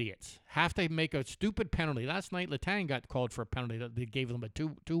 2 idiots have to make a stupid penalty. Last night, Letang got called for a penalty that they gave them a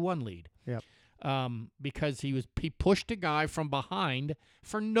 2-1 lead. Yep. Because he pushed a guy from behind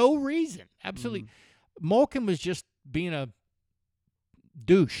for no reason. Absolutely. Malkin was just being a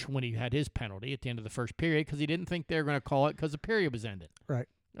douche when he had his penalty at the end of the first period because he didn't think they were going to call it because the period was ended. Right.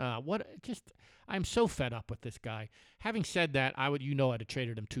 I'm so fed up with this guy. Having said that, I'd have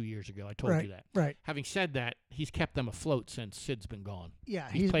traded him 2 years ago. I told you that. Right. Having said that, he's kept them afloat since Sid's been gone.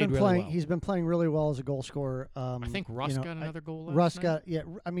 Yeah, he's been playing. Well. He's been playing really well as a goal scorer. I think Russ got another goal. Russ night.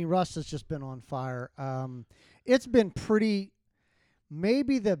 Russ has just been on fire. It's been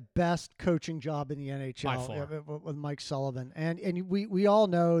maybe the best coaching job in the NHL By far. With Mike Sullivan, and we all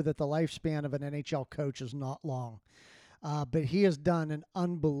know that the lifespan of an NHL coach is not long. But he has done an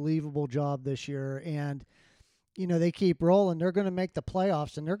unbelievable job this year, and they keep rolling. They're going to make the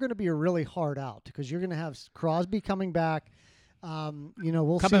playoffs, and they're going to be a really hard out because you're going to have Crosby coming back.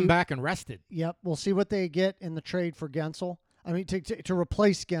 We'll coming see. back and rested. Yep, we'll see what they get in the trade for Gensel. I mean, to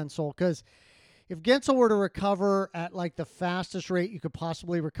replace Gensel, because if Gensel were to recover at like the fastest rate you could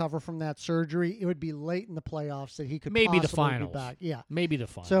possibly recover from that surgery, it would be late in the playoffs that he could maybe possibly the finals. be back. Yeah, maybe the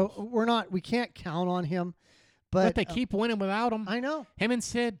finals. So we can't count on him. But they keep winning without him. I know. Him and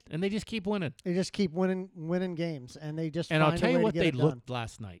Sid, and they just keep winning. They just keep winning games, and they just. And find I'll tell a you way what to get they it looked done.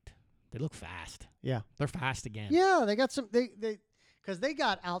 last night. They look fast. Yeah, they're fast again. Yeah, they got some. They because they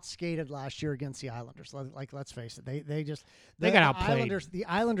got outskated last year against the Islanders. Like, let's face it, they got outplayed. The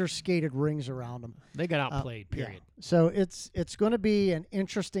Islanders skated rings around them. They got outplayed. Period. Yeah. So it's going to be an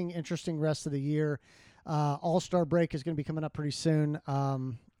interesting rest of the year. All-Star break is going to be coming up pretty soon.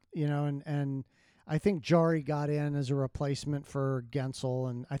 And I think Jari got in as a replacement for Gensel,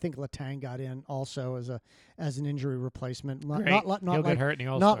 and I think Letang got in also as an injury replacement. He'll Not get hurt in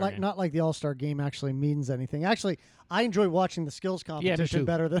the All-Star game. Not like the All-Star game actually means anything. Actually, I enjoy watching the skills competition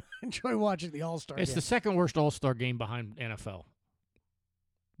better than I enjoy watching the All-Star game. It's the second worst All-Star game behind NFL,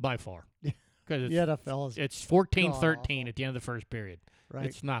 by far. Because the NFL is it's 14-13 at the end of the first period. right.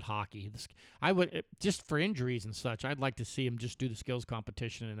 It's not hockey. I would just for injuries and such. I'd like to see him just do the skills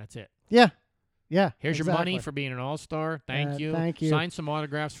competition and that's it. Yeah. Yeah. Here's exactly. your money for being an all-star. Thank you. Thank you. Sign some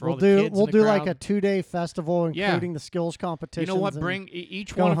autographs for all the kids. We'll in the do crowd. like a 2-day festival, including the skills competition. You know what? Bring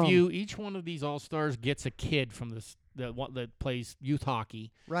each go one of home. you. Each one of these all-stars gets a kid from this the one that plays youth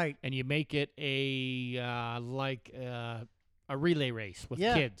hockey, Right. and you make it a relay race with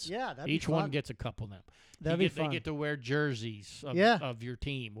kids. Yeah, that'd Each be one fun. gets a couple of them. That'd be They fun. get to wear jerseys of your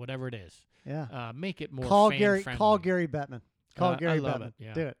team, whatever it is. Yeah. Make it more Call fan-friendly. Gary Bettman. Call I Gary love Bettman. it,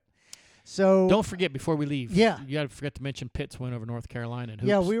 yeah. Do it. So Don't forget before we leave. Yeah. You got to forget to mention Pitt's win over North Carolina. And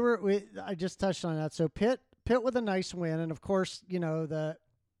yeah, hoops. I just touched on that. So Pitt with a nice win, and of course, the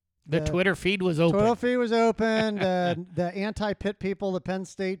Twitter feed was open. Twitter feed was open. The anti-Pitt people, the Penn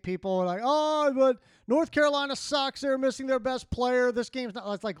State people, are like, "Oh, but North Carolina sucks. They're missing their best player. This game's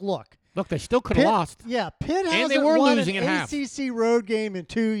not." It's like, look, Look, they still could have lost. Yeah, Pitt And hasn't they were won losing an at half. ACC road game in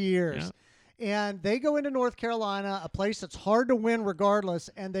 2 years, and they go into North Carolina, a place that's hard to win regardless,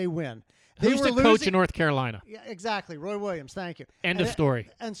 and they win. Who's the coach in North Carolina? Yeah, exactly, Roy Williams. Thank you. End of story.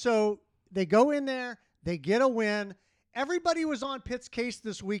 And so they go in there, they get a win. Everybody was on Pitt's case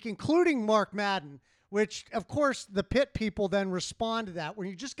this week, including Mark Madden, which, of course, the Pitt people then respond to that, where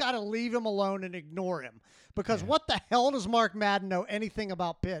you just got to leave him alone and ignore him. Because what the hell does Mark Madden know anything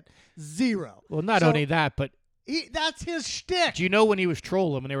about Pitt? Zero. Well, not only that, but that's his shtick. do you know when he was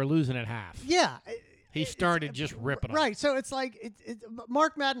trolling when they were losing at half? Yeah. He started just ripping them. Right. So it's like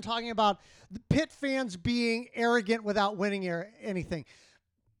Mark Madden talking about the Pitt fans being arrogant without winning anything.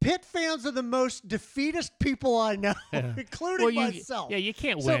 Pitt fans are the most defeatist people I know, including myself. Yeah, you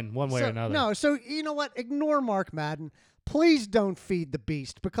can't win one way or another. No, so you know what? Ignore Mark Madden. Please don't feed the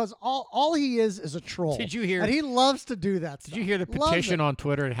beast, because all he is a troll. Did you hear? And he loves to do that stuff. Did you hear the petition on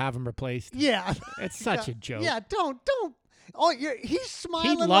Twitter to have him replaced? Yeah. It's such a joke. Yeah, don't. Oh, he's smiling.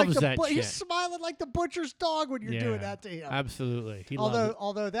 He loves like that shit. He's smiling like the butcher's dog when you're doing that to him. Absolutely. He loves it.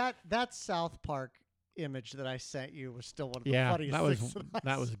 Although that South Park image that I sent you was still one of the funniest things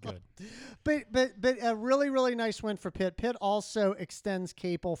that was good. But a really, really nice win for Pitt. Pitt also extends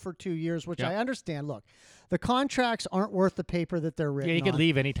Capel for 2 years, which I understand. Look, the contracts aren't worth the paper that they're written on. Yeah, you could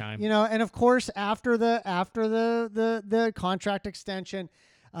leave anytime. And of course after the contract extension,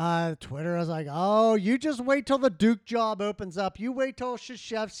 Twitter was like, "Oh, you just wait till the Duke job opens up. You wait till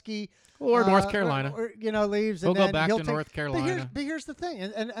Krzyzewski or North Carolina, leaves. We'll and go then back he'll to take, North Carolina." But here's the thing,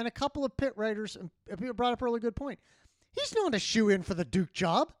 and a couple of Pitt writers brought up a really good point. He's not a shoe-in for the Duke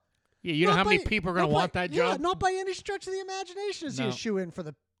job. Yeah, you know how many people are going to want that job? Yeah, not by any stretch of the imagination is he a shoe-in for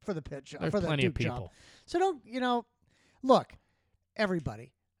the Pitt job. There's for the plenty Duke of people. job. So don't look,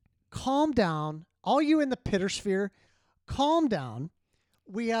 everybody, calm down. All you in the Pittersphere, calm down.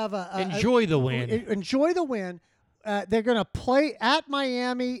 We have enjoy the win. Enjoy the win. They're going to play at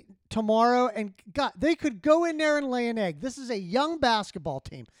Miami tomorrow, and God, they could go in there and lay an egg. This is a young basketball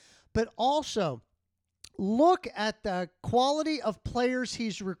team, but also look at the quality of players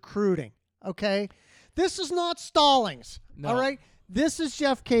he's recruiting. Okay, this is not Stallings. No. All right, this is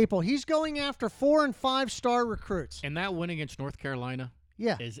Jeff Capel. He's going after 4- and 5-star recruits. And that win against North Carolina,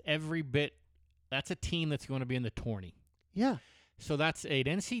 is every bit. That's a team that's going to be in the tourney. Yeah. So that's an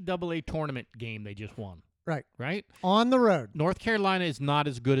NCAA tournament game they just won. Right? On the road. North Carolina is not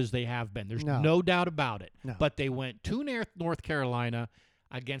as good as they have been. There's no doubt about it. No. But they went to North Carolina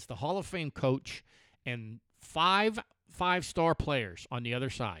against the Hall of Fame coach and 5 5-star players on the other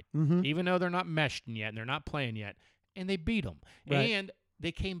side, even though they're not meshed yet and they're not playing yet, and they beat them. Right. And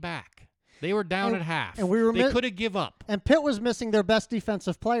they came back. They were down at half. And they could have give up. And Pitt was missing their best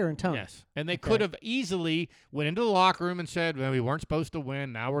defensive player in Tony. Yes. And they could have easily went into the locker room and said, well, we weren't supposed to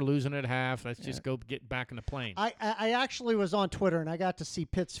win. Now we're losing at half. Let's just go get back in the plane. I actually was on Twitter, and I got to see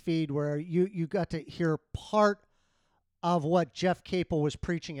Pitt's feed where you got to hear part of what Jeff Capel was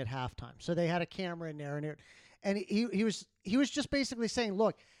preaching at halftime. So they had a camera in there, and he was just basically saying,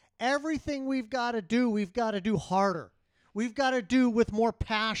 look, everything we've got to do harder. We've got to do with more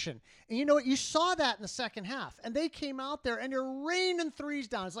passion. And you know what? You saw that in the second half. And they came out there, and they're raining threes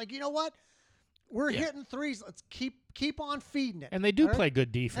down. It's like, you know what? We're hitting threes. Let's keep on feeding it. And they do play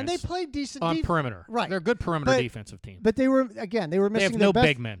good defense. And they play decent on perimeter. Right. They're a good perimeter defensive team. But they were missing They have their no best.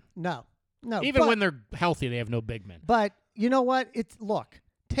 big men. No. Even when they're healthy, they have no big men. But you know what? Look,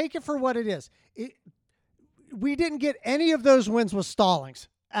 take it for what it is. We didn't get any of those wins with Stallings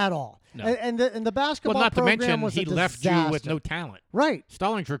at all. No. And the basketball not to program mention was he a left disaster. you with no talent. Right.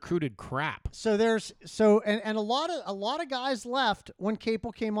 Stallings recruited crap. So and a lot of guys left when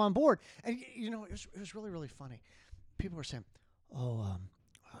Capel came on board. And it was really, really funny. People were saying,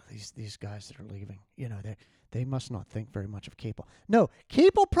 these guys that are leaving, they must not think very much of Capel. No,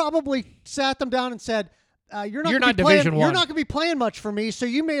 Capel probably sat them down and said, You're not Division I. You're not going to be playing much for me, so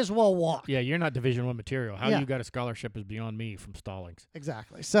you may as well walk. Yeah, you're not Division I material. How you got a scholarship is beyond me from Stallings.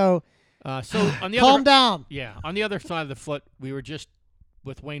 Exactly. So on the calm down. Yeah, on the other side of the foot, we were just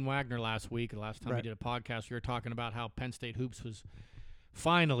with Wayne Wagner last week. The last time we Right. did a podcast, we were talking about how Penn State hoops was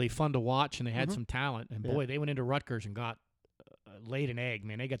finally fun to watch, and they had some talent. And Yeah. boy, they went into Rutgers and got laid an egg.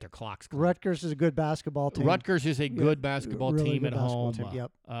 Man, they got their clocks. Clean. Rutgers is a good basketball team. Rutgers is a good basketball really team good at basketball home. team,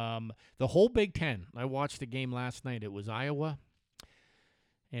 yep. The whole Big Ten. I watched the game last night. It was Iowa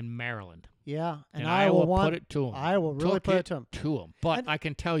and Maryland. Yeah, and Iowa won. put it to them. Iowa really Took put it to them. to them. But And- I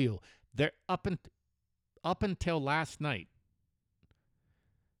can tell you, they're up until last night.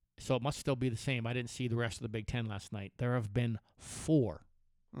 So it must still be the same. I didn't see the rest of the Big Ten last night. There have been 4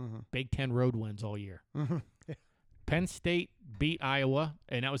 Mm-hmm. Big Ten road wins all year. Mm-hmm. Penn State beat Iowa,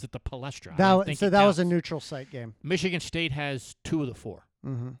 and that was at the Palestra. That was a neutral site game. Michigan State has 2 of the 4.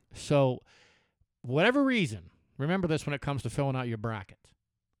 Mm-hmm. So, whatever reason, remember this when it comes to filling out your brackets.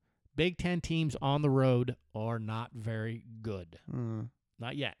 Big Ten teams on the road are not very good. Mm-hmm.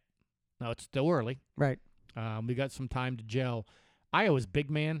 Not yet. Now, it's still early. Right. We got some time to gel. Iowa's big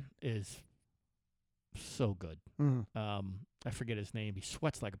man is so good. Mm-hmm. I forget his name. He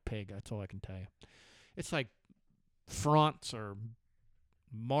sweats like a pig. That's all I can tell you. It's like Frantz or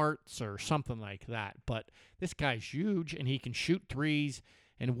Martz or something like that. But this guy's huge, and he can shoot threes.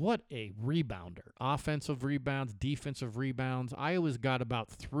 And what a rebounder. Offensive rebounds, defensive rebounds. Iowa's got about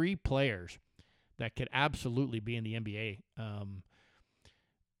 3 players that could absolutely be in the NBA.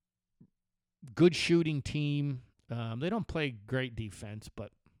 Good shooting team. They don't play great defense,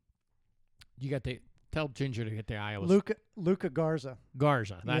 but you got to tell Ginger to get the Iowa. Luca Garza.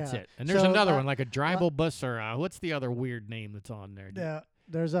 Garza, that's Yeah. it. And there's So, another one, like a Dribble Bus or what's the other weird name that's on there? Yeah.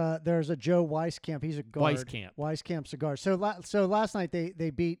 There's a Joe Weiskamp. He's a guard. Weisskamp's a guard. So last night they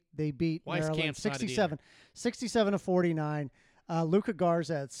beat Maryland Weisskamp's 67 to 49. Luca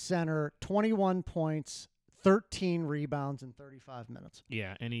Garza at center, 21 points, 13 rebounds in 35 minutes.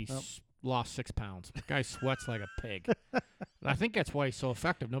 Yeah, and he lost 6 pounds. The guy sweats like a pig. I think that's why he's so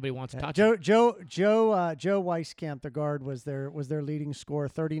effective. Nobody wants to touch him. Joe Weiskamp, the guard, was their leading scorer.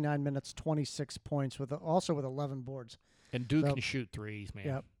 39 minutes, 26 points with 11 boards. And Duke can shoot threes,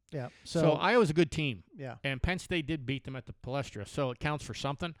 man. Yep. So Iowa's a good team. Yeah. And Penn State did beat them at the Palestra, so it counts for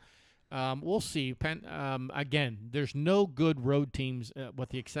something. We'll see. Again, there's no good road teams, with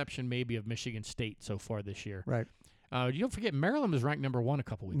the exception maybe of Michigan State so far this year. Right. You don't forget, Maryland was ranked number 1 a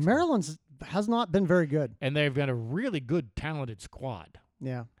couple weeks ago. Maryland's has not been very good. And they've got a really good, talented squad.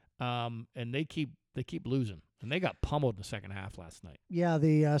 Yeah. And they keep losing. And they got pummeled in the second half last night. Yeah,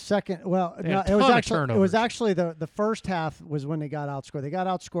 the second. Well, They no, had a it was ton of actually turnovers. the first half was when they got outscored. They got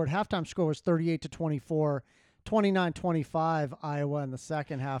outscored. Halftime score was 38 to 24, 29-25 Iowa in the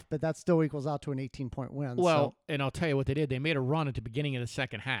second half, but that still equals out to an 18-point win. Well, and I'll tell you what they did. They made a run at the beginning of the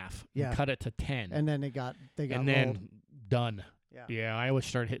second half. Yeah. And cut it to 10. and then they got and rolled. then done. Yeah. Iowa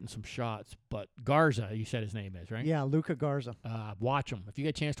started hitting some shots. But Garza, you said his name is, right? Yeah, Luca Garza. Watch him. If you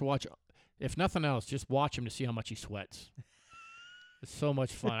get a chance to watch, if nothing else, just watch him to see how much he sweats. It's so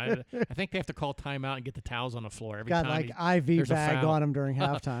much fun. I think they have to call timeout and get the towels on the floor every Got time. like IV there's a bag foul. on him during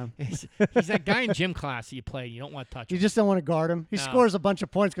halftime. He's that guy in gym class that you play. You don't want to touch You him. just don't want to guard him. He No. scores a bunch of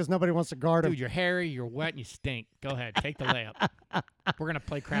points because nobody wants to guard him. Dude, you're hairy, you're wet, and you stink. Go ahead. Take the layup. We're going to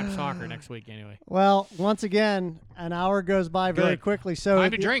play crap soccer next week anyway. Well, once again, an hour goes by very Good. quickly. So Time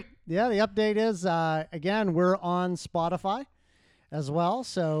to drink. Yeah, the update is again we're on Spotify as well.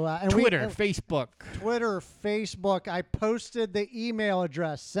 So and Twitter, Facebook. Twitter, Facebook. I posted the email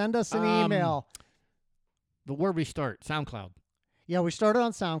address. Send us an email. Where we start? SoundCloud. Yeah, we started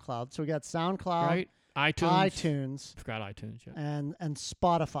on SoundCloud. So we got SoundCloud, Right? iTunes, Forgot iTunes. Yeah. and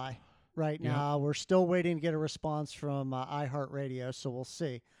Spotify. Right Yeah. now, we're still waiting to get a response from iHeartRadio, so we'll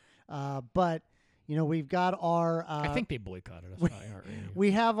see. But we've got our. I think they boycotted us. iHeartRadio.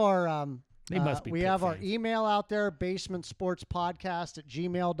 We have our. They must be We Pitt have our fans. email out there,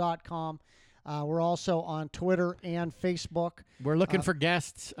 basementsportspodcast@gmail.com. We're also on Twitter and Facebook. We're looking for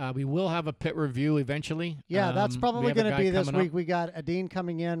guests. We will have a Pitt review eventually. Yeah, that's We probably have a going to guy be this coming up. week. We got Adine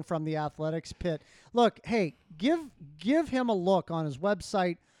coming in from the Athletics Pit. Look, hey, give him a look on his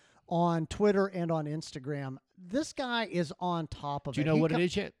website, on Twitter, and on Instagram. This guy is on top of it. Do you know what it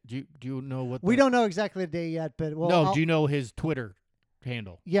is yet? Do you know what? We don't know exactly the day yet, but No. Do you know his Twitter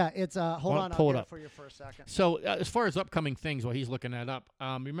handle? Yeah, it's hold Well, on. pull I'll it get up. it for you for a second. So as far as upcoming things, while he's looking that up,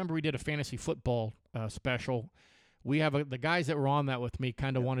 remember we did a fantasy football special. We have the guys that were on that with me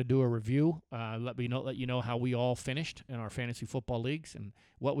kind of want to do a review. Let you know how we all finished in our fantasy football leagues and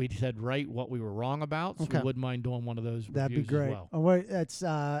what we said right, what we were wrong about. So Okay. we wouldn't mind doing one of those. That'd be reviews great. As well. Oh, wait, it's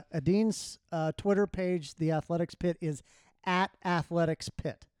Adine's Twitter page. The Athletics Pit is at Athletics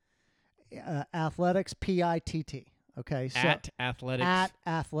Pit. Athletics PITT. Okay, so At athletics. at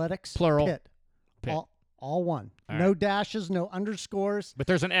Athletics Plural. Pit. Pit. All one. All No right. dashes, no underscores. But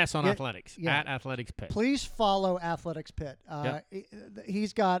there's an S on Yeah, athletics, yeah. at Athletics Pitt. Please follow Athletics Pitt.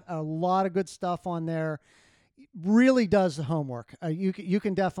 He's got a lot of good stuff on there. Really does the homework. You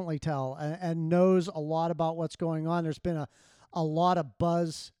can definitely tell, and knows a lot about what's going on. There's been a lot of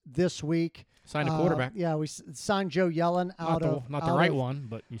buzz this week. Signed a quarterback. Yeah, we signed Joe Yellen out of Not the right one,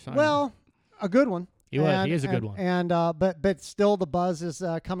 but you signed him. Well, a good one. He is a good one. And but still the buzz is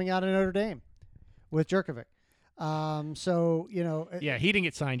coming out of Notre Dame with Jerkovic. So Yeah, he didn't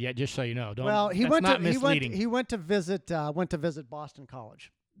get signed yet, just so you know. he that's went not to misleading. he went to visit Boston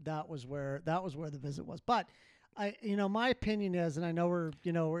College. That was where the visit was. But my opinion is, and I know we're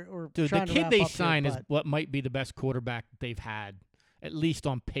Dude, trying the to kid wrap they up here, signed is but what might be the best quarterback they've had, at least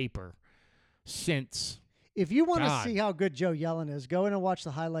on paper, since. if you want to God. see how good Joe Yellen is, go in and watch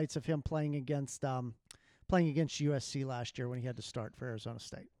the highlights of him playing against USC last year when he had to start for Arizona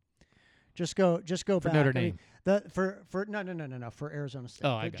State. Just go back. Notre I mean, Dame. for for Arizona State.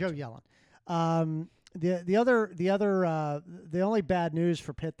 Oh, I For Joe gotcha. Yellen. The only bad news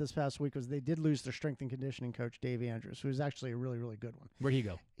for Pitt this past week was they did lose their strength and conditioning coach Dave Andrews, who was actually a really, really good one. Where'd he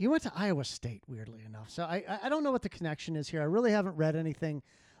go? He went to Iowa State, weirdly enough. So I don't know what the connection is here. I really haven't read anything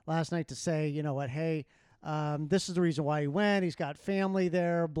last night to say, hey, this is the reason why he went. He's got family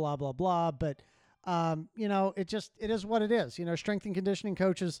there, blah, blah, blah. But, it is what it is. Strength and conditioning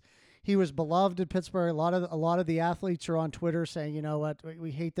coaches, he was beloved at Pittsburgh. A lot of the athletes are on Twitter saying, you know what,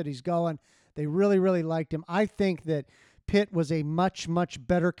 we hate that he's going. They really, really liked him. I think that Pitt was a much, much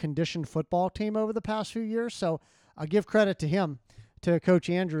better conditioned football team over the past few years. So I'll give credit to him, to Coach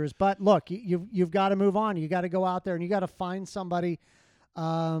Andrews. But look, you've got to move on. You got to go out there and you got to find somebody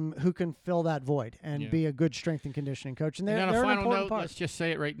who can fill that void and be a good strength and conditioning coach. And they're on a an final important note, part. let's just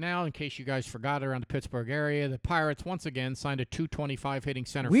say it right now, in case you guys forgot around the Pittsburgh area, the Pirates once again signed a 225 hitting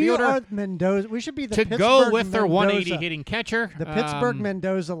center We fielder are Mendoza. We should be the to Pittsburgh go with their Mendoza, 180 hitting catcher. The Pittsburgh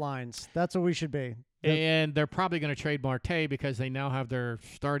Mendoza lines. That's what we should be. And they're probably going to trade Marte because they now have their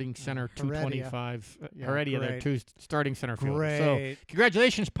starting center Heredia. 225 Yeah, Heredia, their great. two starting center fielder. So Great.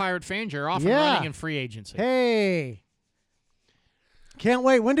 congratulations, Pirate fans. You're off and Yeah. running in free agency. Hey. Can't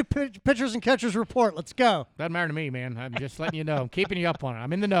wait. When do pitchers and catchers report? Let's go. Doesn't matter to me, man. I'm just letting you know. I'm keeping you up on it.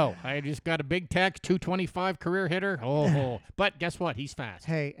 I'm in the know. I just got a big text, 225 career hitter. Oh, but guess what? He's fast.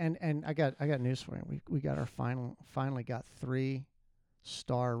 Hey, and I got news for you. We got our finally got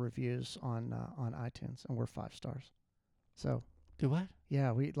 3-star reviews on iTunes, and we're 5 stars. So Do what?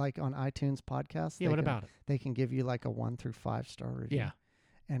 yeah, we like on iTunes podcasts. Yeah, what about it? They can give you like a 1 through 5 star review. Yeah.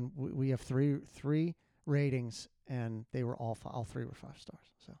 and we have three ratings, and they were all 3 were 5 stars.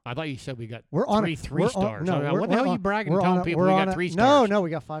 So I thought you said we got we're on three it. three We're stars. On, no, what the hell are you bragging and telling people we got 3 No, stars? we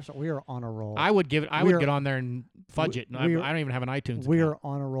got 5 stars. We are on a roll. I would give it. I We would are- get on there and fudge it. I don't even have an iTunes. we account. are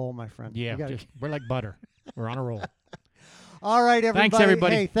on a roll, my friend. Yeah, We gotta- we're like butter. We're on a roll. All right, everybody. Thanks,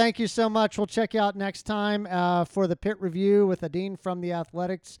 everybody. Hey, thank you so much. We'll check you out next time for the Pitt Review with Adine from the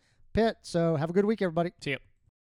Athletics Pit. So have a good week, everybody. See you.